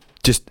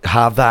just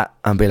have that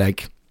and be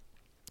like,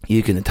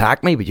 you can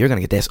attack me, but you're going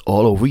to get this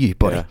all over you,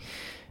 buddy. Yeah.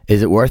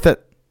 Is it worth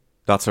it?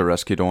 That's a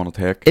risk you don't want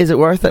to take. Is it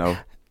worth it? No.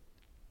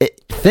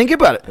 Think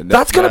about it.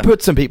 That's going to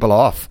put some people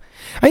off.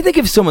 I think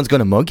if someone's going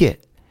to mug you,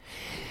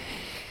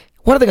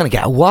 what are they going to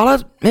get? A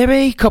wallet? Maybe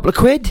a couple of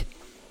quid?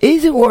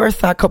 Is it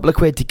worth that couple of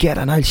quid to get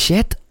an old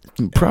shit?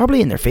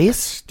 Probably in their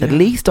face, at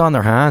least on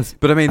their hands.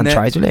 But I mean, and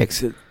tries their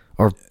legs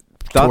or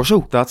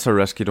torso. That's a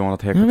risk you don't want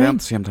to take. But then at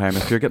the same time,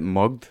 if you're getting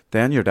mugged,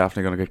 then you're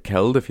definitely going to get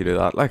killed if you do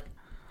that. Like,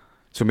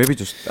 so maybe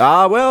just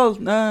nah.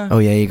 Oh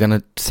yeah, you're going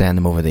to send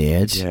them over the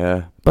edge.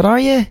 Yeah. But are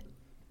you?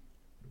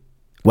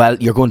 Well,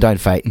 you're going down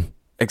fighting.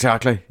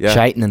 Exactly. Yeah.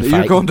 Shiting and fighting.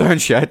 You're going down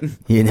shiting.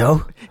 You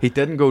know. He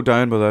didn't go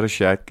down without a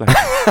shite. Like.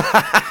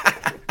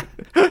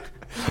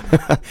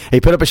 He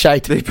put up a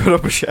shite. They put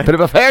up a shite. Put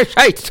up a fair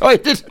shite. So I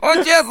did.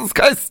 Oh Jesus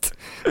Christ!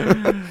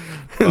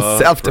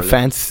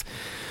 Self-defense.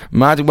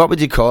 Imagine, what would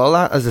you call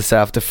that as a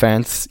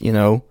self-defense? You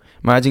know,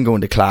 imagine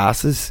going to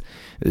classes.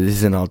 This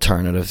is an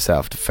alternative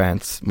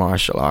self-defense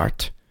martial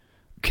art.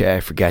 Okay,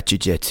 forget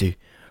jiu-jitsu.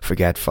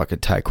 Forget fucking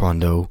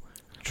taekwondo.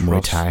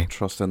 Muay Thai.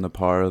 Trust in the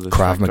power of the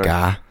Krav sector.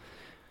 Maga.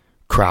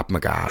 Krav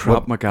Maga.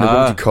 Krav Maga. What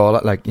would you call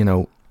it? Like, you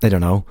know, I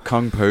don't know.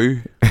 Kung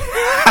Fu.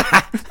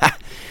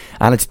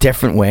 And it's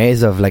different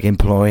ways of like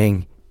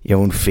employing your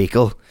own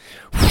fecal.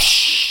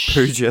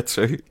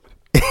 Poo-jitsu.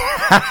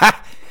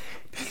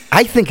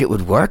 I think it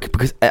would work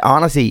because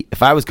honestly,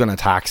 if I was going to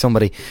attack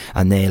somebody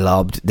and they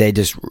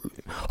just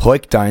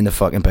hoiked down the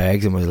fucking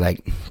pegs and was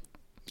like,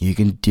 you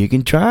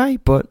can try,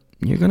 but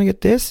you're going to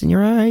get this in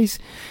your eyes.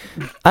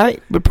 I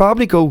would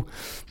probably go,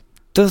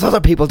 there's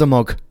other people to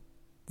mug.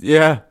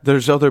 Yeah,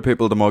 there's other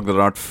people to mug that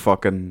aren't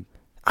fucking...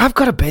 I've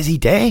got a busy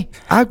day.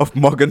 Of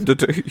mugging to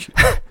do.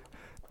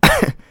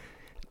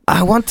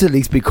 I want to at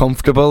least be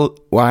comfortable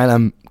while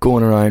I'm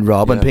going around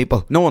robbing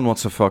people. No one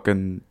wants a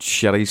fucking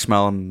shitty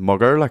smelling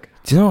mugger, like.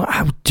 Do you know,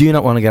 I do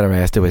not want to get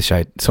arrested with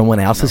shite. Someone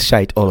else's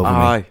shite all over me.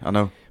 Aye, I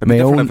know. It'd be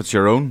different if it's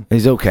your own.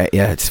 It's okay,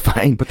 yeah, it's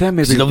fine. But then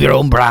maybe... Just love your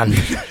own brand.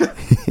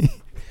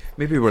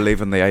 Maybe we're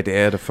leaving the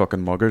idea to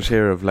fucking muggers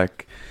here of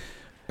like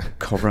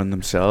covering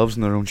themselves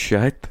in their own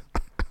shite.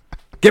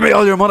 Give me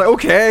all your money.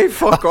 Okay,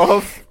 fuck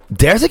off.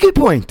 There's a good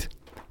point.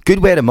 Good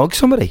way to mug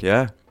somebody.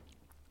 Yeah.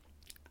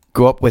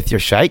 Go up with your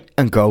shite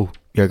and go,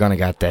 you're going to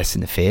get this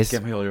in the face.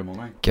 Give me all your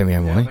money. Give me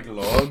your money. Like a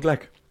log,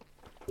 like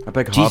a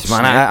big hot Jeez,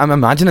 man, I'm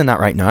imagining that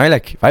right now.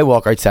 Like, if I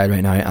walk outside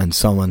right now and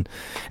someone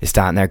is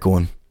standing there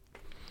going,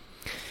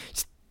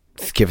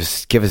 give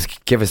us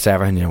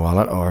everything in your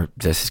wallet, or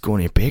this is going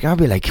to your big, I'll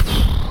be like,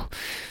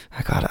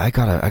 I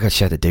got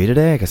shit to do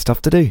today. I got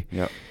stuff to do.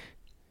 Yeah.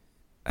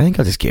 I think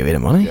I'll just give you the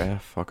money. Yeah,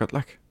 fuck it,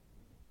 like.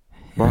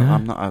 Well, Yeah.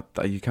 I'm not.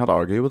 You can't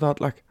argue with that,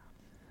 like.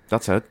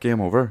 That's it. Game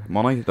over.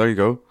 Money. There you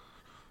go.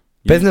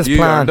 Business you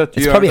plan. earned it,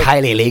 It's you probably earned it.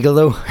 highly illegal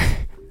though.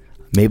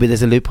 Maybe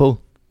there's a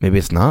loophole. Maybe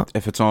it's not.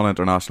 If it's on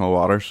international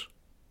waters,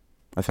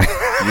 I think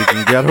you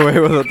can get away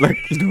with it. Like,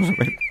 you know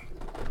what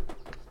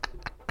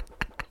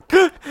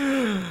I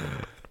mean?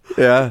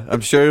 Yeah,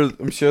 I'm sure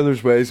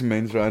there's ways and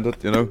means around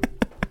it. You know.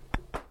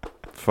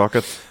 Fuck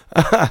it.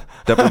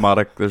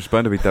 Diplomatic. There's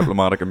bound to be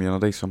diplomatic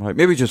immunity somehow.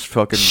 Maybe just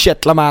fucking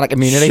Shit-lamatic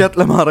immunity.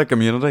 Shit-lamatic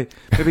immunity.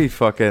 Maybe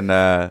fucking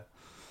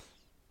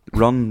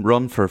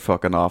run for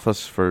fucking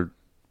office for,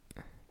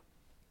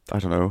 I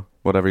don't know,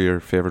 whatever your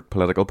favourite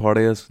political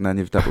party is, and then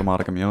you've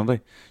diplomatic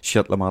immunity.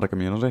 Shit-lamatic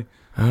immunity.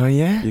 Oh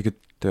yeah. You could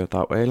do it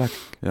that way, like.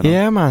 You know?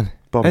 Yeah, man.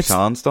 Bobby It's-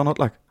 Sands done it,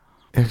 like.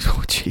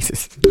 Oh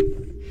Jesus.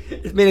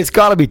 I mean, it's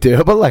got to be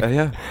doable. Like,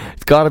 Yeah.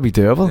 it's got to be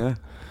doable. Yeah.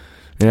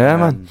 Yeah,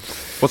 man.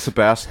 What's the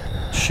best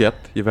shit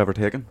you've ever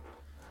taken?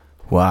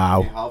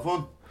 Wow. Have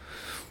one?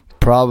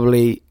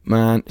 Probably,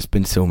 man. It's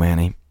been so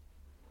many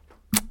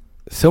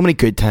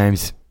good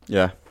times.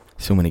 Yeah.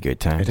 So many good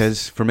times. It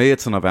is. For me,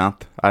 it's an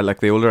event. I like,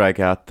 the older I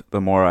get,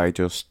 the more I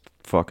just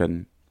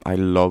fucking, I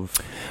love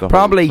the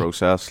Probably- whole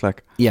process.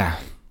 Like, Yeah.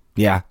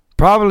 Yeah.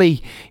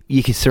 Probably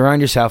you can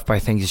surround yourself by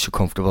things that you're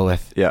comfortable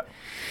with. yeah,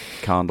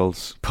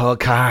 candles.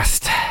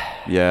 Podcast.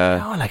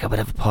 Yeah, Oh, like a bit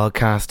of a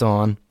podcast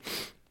on.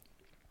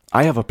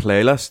 I have a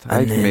playlist. And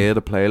I've then- made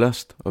a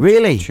playlist of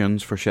Really?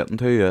 tunes for shitting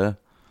to.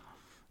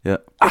 Yeah,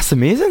 That's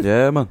amazing.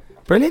 yeah, man.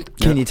 Brilliant.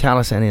 Can you tell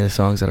us any of the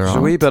songs that are So on?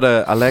 a wee bit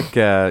of, I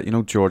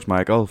like, George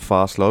Michael,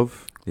 Fast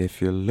Love.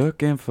 If you're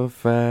looking for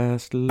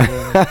fast love.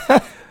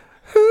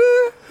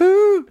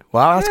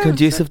 Wow, that's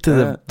conducive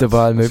to the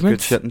bowel movement.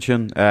 Good shitting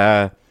tune. Do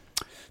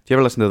you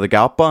ever listen to the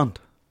Gap Band?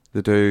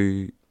 They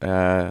do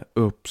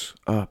Oops,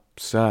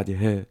 Upside Your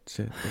Head.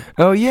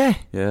 Oh yeah,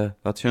 Yeah,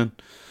 that tune.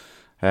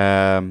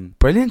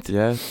 brilliant.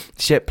 Yeah,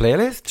 Shit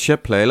playlist.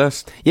 shit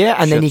playlist. Yeah,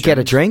 and then Shit you get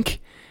a tunes.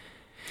 drink.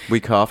 Wee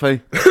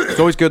coffee. It's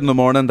always good in the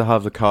morning to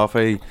have the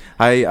coffee.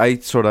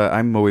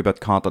 I'm a wee bit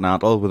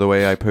continental with the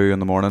way I poo in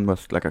the morning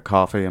with like a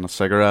coffee and a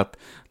cigarette.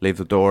 Leave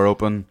the door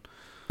open.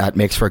 That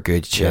makes for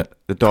good shit.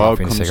 The dog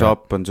Coffee and comes cigarette.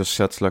 up and just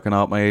sits looking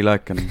at me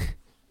like, and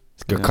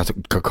It's good, Yeah.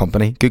 good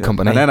company. Good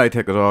company. And then I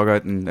take the dog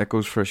out and it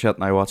goes for a shit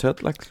and I watch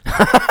it like.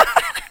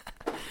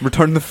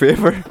 Return the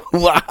favour.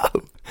 Wow.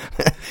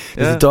 Does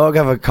Yeah. the dog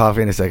have a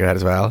coffee and a cigarette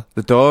as well?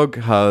 The dog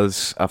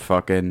has a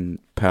fucking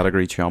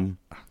pedigree chum.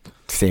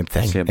 Same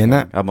thing, Same isn't thing.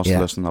 it? I must Yeah.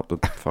 listen up the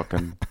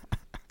fucking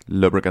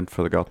lubricant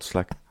for the guts.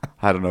 Like,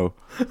 I don't know.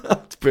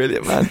 That's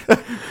brilliant, man.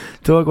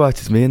 Dog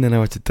watches me and then I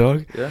watch the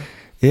dog. Yeah.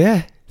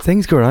 Yeah,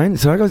 things go around.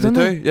 Circles, They don't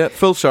do. they? Yeah,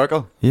 full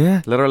circle.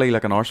 Yeah. Literally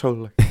like an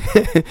arsehole.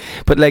 Like.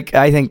 But like,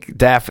 I think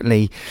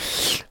definitely,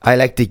 I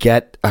like to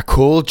get a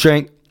cold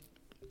drink.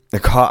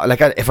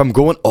 If I'm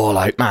going all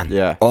out, man.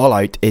 Yeah. All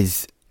out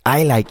is,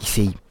 I like, you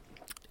see, do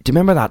you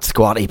remember that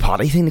Squatty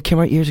Potty thing that came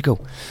out years ago?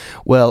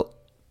 Well,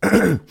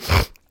 I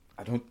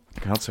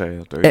can't say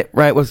I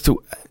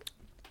do.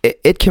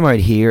 it came out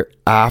here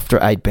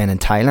after I'd been in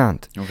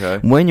Thailand. Okay.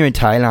 When you're in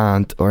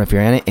Thailand, or if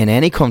you're in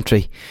any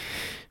country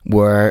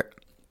where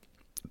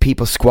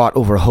people squat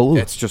over a hole,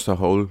 It's just a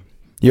hole.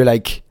 you're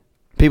like,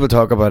 people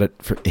talk about it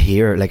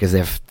here like as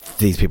if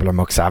these people are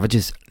muck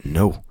savages.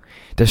 No,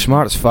 they're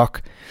smart as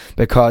fuck,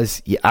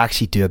 because you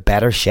actually do a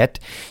better shit.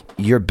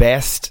 Your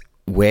best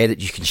way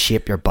that you can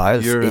shape your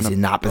bowels is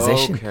in that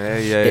position.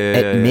 Okay,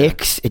 yeah,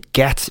 It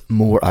gets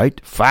more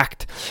out.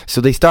 Fact.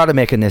 So they started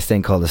making this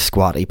thing called the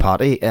Squatty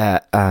Potty. I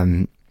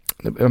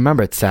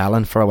remember it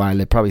selling for a while.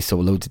 They probably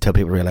sold loads until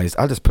people realised,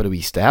 I'll just put a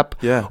wee step.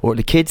 Yeah. Or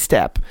the kid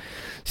step.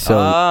 So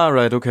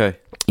right, okay.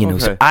 you know,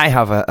 so Okay. I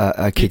have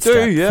a kid do,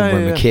 step yeah, from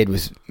when yeah.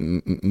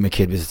 my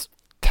kid was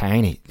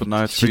tiny. But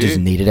now it's she for you.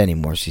 doesn't need it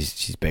anymore.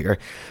 She's bigger,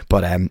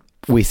 but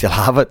we still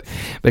have it,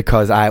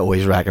 because I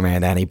always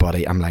recommend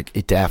anybody. I'm like,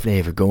 it definitely,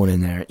 if you're going in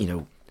there, you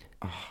know,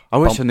 I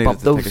wish I needed bump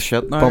to take a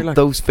shit now. bump Like.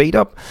 those feet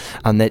up,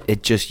 and that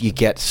it just, you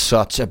get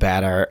such a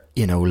better,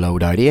 you know,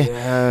 load out of you.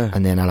 Yeah.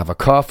 And then I'll have a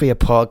coffee, a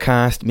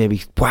podcast,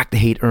 maybe whack the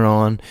heater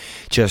on,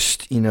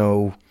 just, you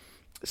know,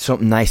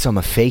 something nice on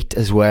my feet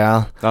as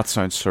well. That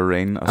sounds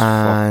serene as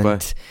fuck,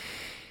 but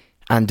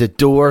And the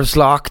door's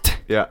locked,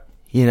 yeah.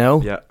 you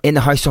know, Yeah. in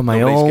the house on my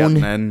Nobody's own.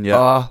 getting in, yeah.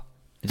 Oh,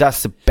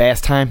 that's the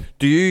best time.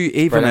 Do you,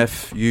 even Brilliant.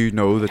 if you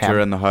know that you're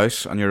in the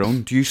house on your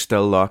own, do you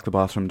still lock the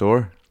bathroom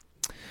door?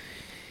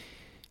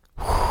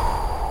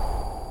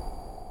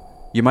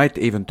 You might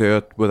even do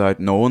it without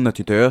knowing that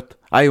you do it.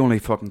 I only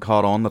fucking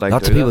caught on that I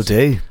Lots do of people this.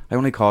 do. I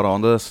only caught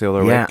on to this the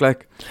other Yeah. week.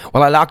 Like,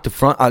 Well, I locked the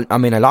front. I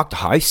mean, I locked the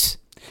house.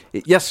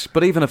 yes,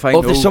 but even if I Oh,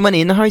 if know, there's someone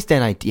in the house,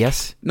 then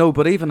yes. no,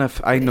 but even if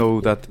I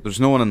know that there's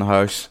no one in the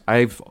house,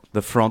 I've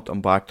the front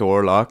and back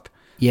door locked.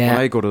 Yeah.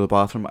 When I go to the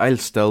bathroom, I'll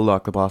still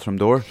lock the bathroom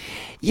door.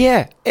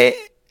 Yeah.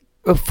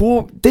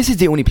 This is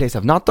the only place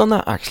I've not done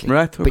that, actually.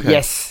 Right, But okay.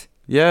 yes,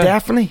 Yeah.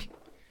 definitely,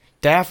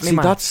 See,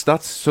 man.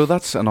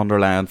 that's an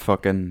underlying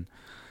fucking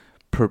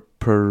what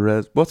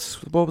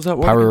was that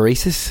word?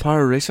 Pararesis.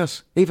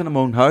 Pararesis. Even in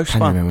my own house, Can't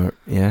man. remember.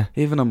 Yeah.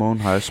 Even in my own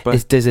house,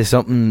 but There's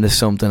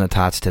something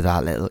attached to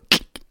that little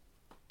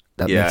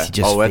that makes you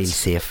just feel it's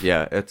safe.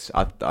 Yeah, it's.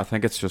 I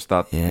think it's just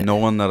that Yeah.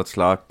 knowing that it's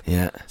locked,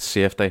 Yeah.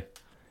 safety.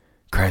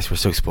 Christ, we're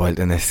so spoiled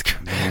in this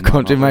No,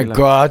 country. not My really.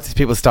 God, there's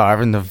people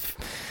starving of,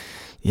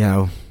 you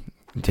know,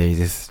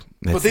 Jesus.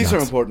 But It's these are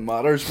nuts. important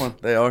matters, man.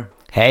 They are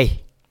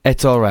Hey,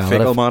 it's all fecal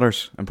relevant.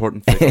 matters.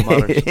 Important fecal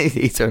matters.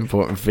 These are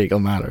important fecal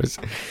matters.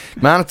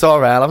 Man, it's all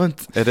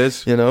relevant. It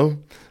is. You know,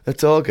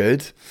 it's all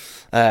good.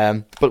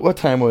 But what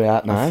time are we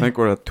at now? I think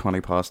we're at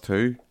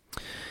 2:20.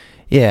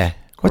 Yeah.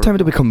 What time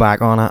did we come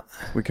back on at?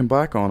 We come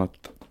back on at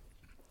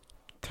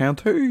 10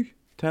 to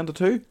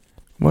 2.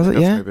 Was it?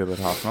 That's Yeah. maybe about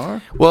half an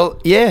hour. Well,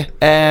 yeah.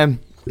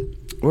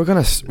 We're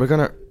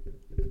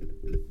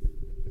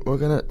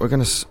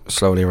gonna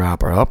slowly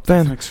wrap her up I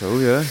then. think so.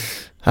 Yeah.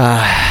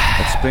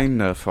 Ah, It's been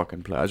a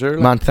fucking pleasure. like.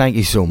 man, thank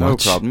you so No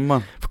much problem,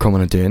 man. for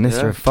coming and doing this.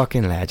 Yeah. You're a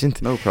fucking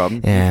legend. No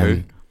problem. You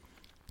too.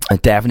 I'll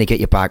definitely get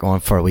you back on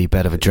for a wee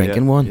bit of a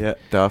drinking one Yeah,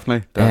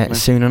 definitely.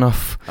 soon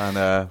enough.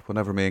 And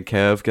whenever me and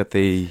Kev get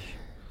the,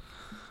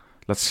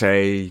 let's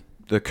say,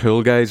 the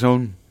Cool Guy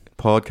Zone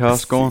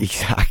podcast going,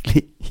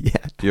 Exactly. Yeah.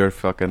 you're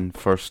fucking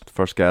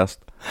first guest.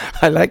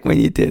 I like when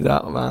you did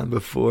that, man,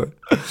 before.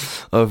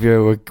 Of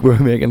we're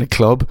making a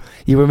club.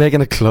 You were making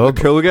a club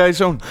Cool Guy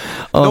Zone.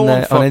 on, no one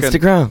on fucking-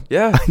 Instagram.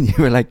 Yeah. And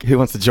you were like, who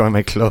wants to join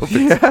my club?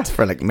 It's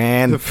for like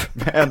men.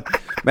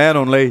 man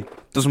only.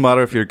 Doesn't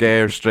matter if you're gay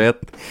or straight.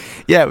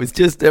 Yeah,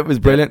 it was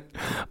brilliant.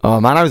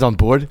 Oh man, I was on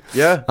board.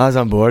 Yeah. I was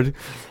on board.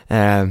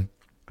 Yeah,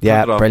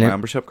 Printed off brilliant.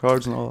 membership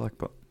cards and all that.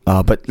 But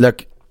But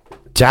look,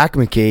 Jack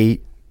McGee,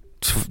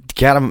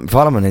 get him,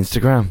 follow him on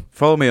Instagram.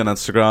 Follow me on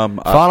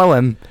Instagram. Follow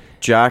him.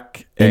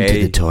 Jack into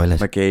A. the toilet.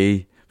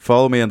 McGee.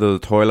 Follow me into the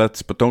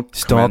toilets, but don't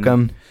Stalk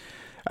him.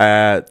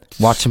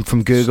 Watch him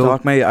from Google.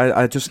 Stalk me.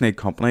 I just need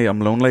company. I'm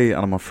lonely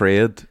and I'm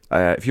afraid.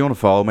 If you want to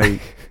follow me,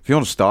 if you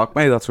want to stalk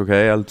me, that's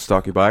okay. I'll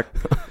stalk you back.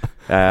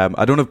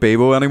 I don't have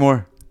Bebo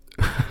anymore,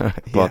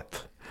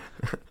 but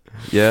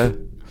yeah.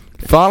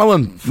 Follow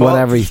him,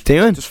 whatever he's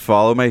doing. Just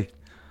follow me.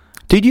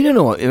 Dude, you don't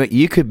know what,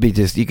 you could be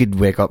just, you could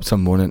wake up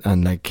some morning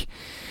and like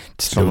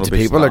loads of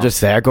people are just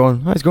there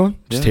going, how's it going?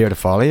 Just here to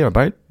follow you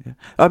about. Yeah.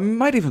 I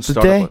might even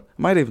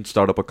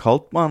start up a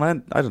cult,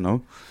 man. I don't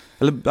know.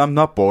 I'm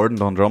not bored and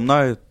done drum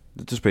now.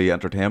 It'll just be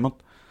entertainment.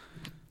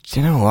 Do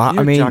you know what?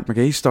 I mean, Jack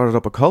McGee started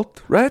up a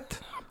cult, right?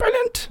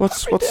 Brilliant.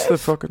 What's the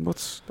fucking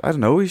I don't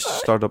know. He's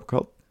started up a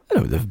cult. I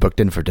know they've booked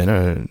in for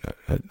dinner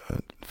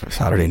for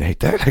Saturday night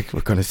there. Like,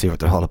 we're going to see what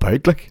they're all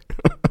about. Like,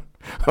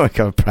 we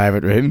got a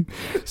private room,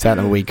 set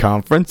in a wee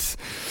conference.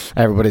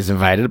 Everybody's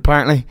invited,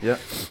 apparently. Yeah.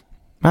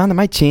 Man, they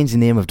might change the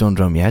name of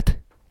Dundrum yet.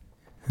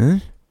 Huh?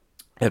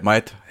 It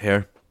might.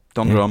 Here,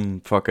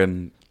 Dundrum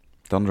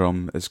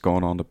is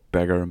going on to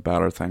bigger and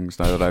better things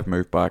now that I've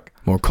moved back.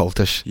 More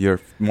cultish. You're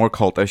more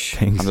cultish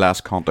Things. and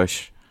less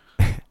contish.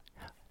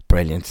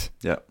 Brilliant.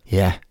 Yeah.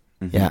 Yeah.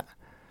 Mm-hmm. Yeah.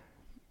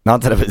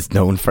 Not that it was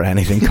known for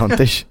anything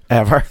cuntish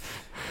ever.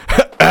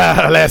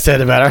 Less said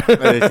the better.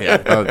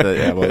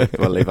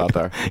 We'll leave that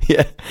there.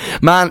 Yeah,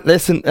 man.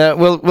 Listen,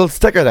 we'll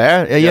stick her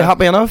there. Are you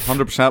happy enough?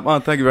 100%,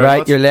 man. Thank you very much.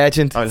 much. You're a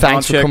legend.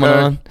 Thanks for coming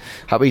on.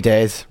 Happy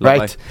days. Lovely.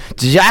 Right,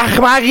 Jack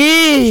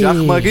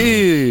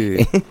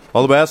McGee.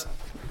 All the best.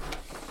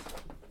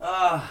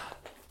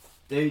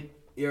 Dude,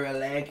 you're a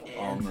leg.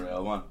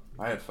 Unreal, man.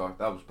 That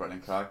was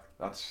brilliant crack.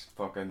 That's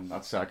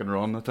second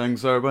run of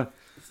things there, but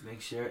let's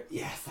make sure.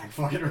 Yes, I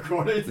fucking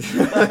recorded.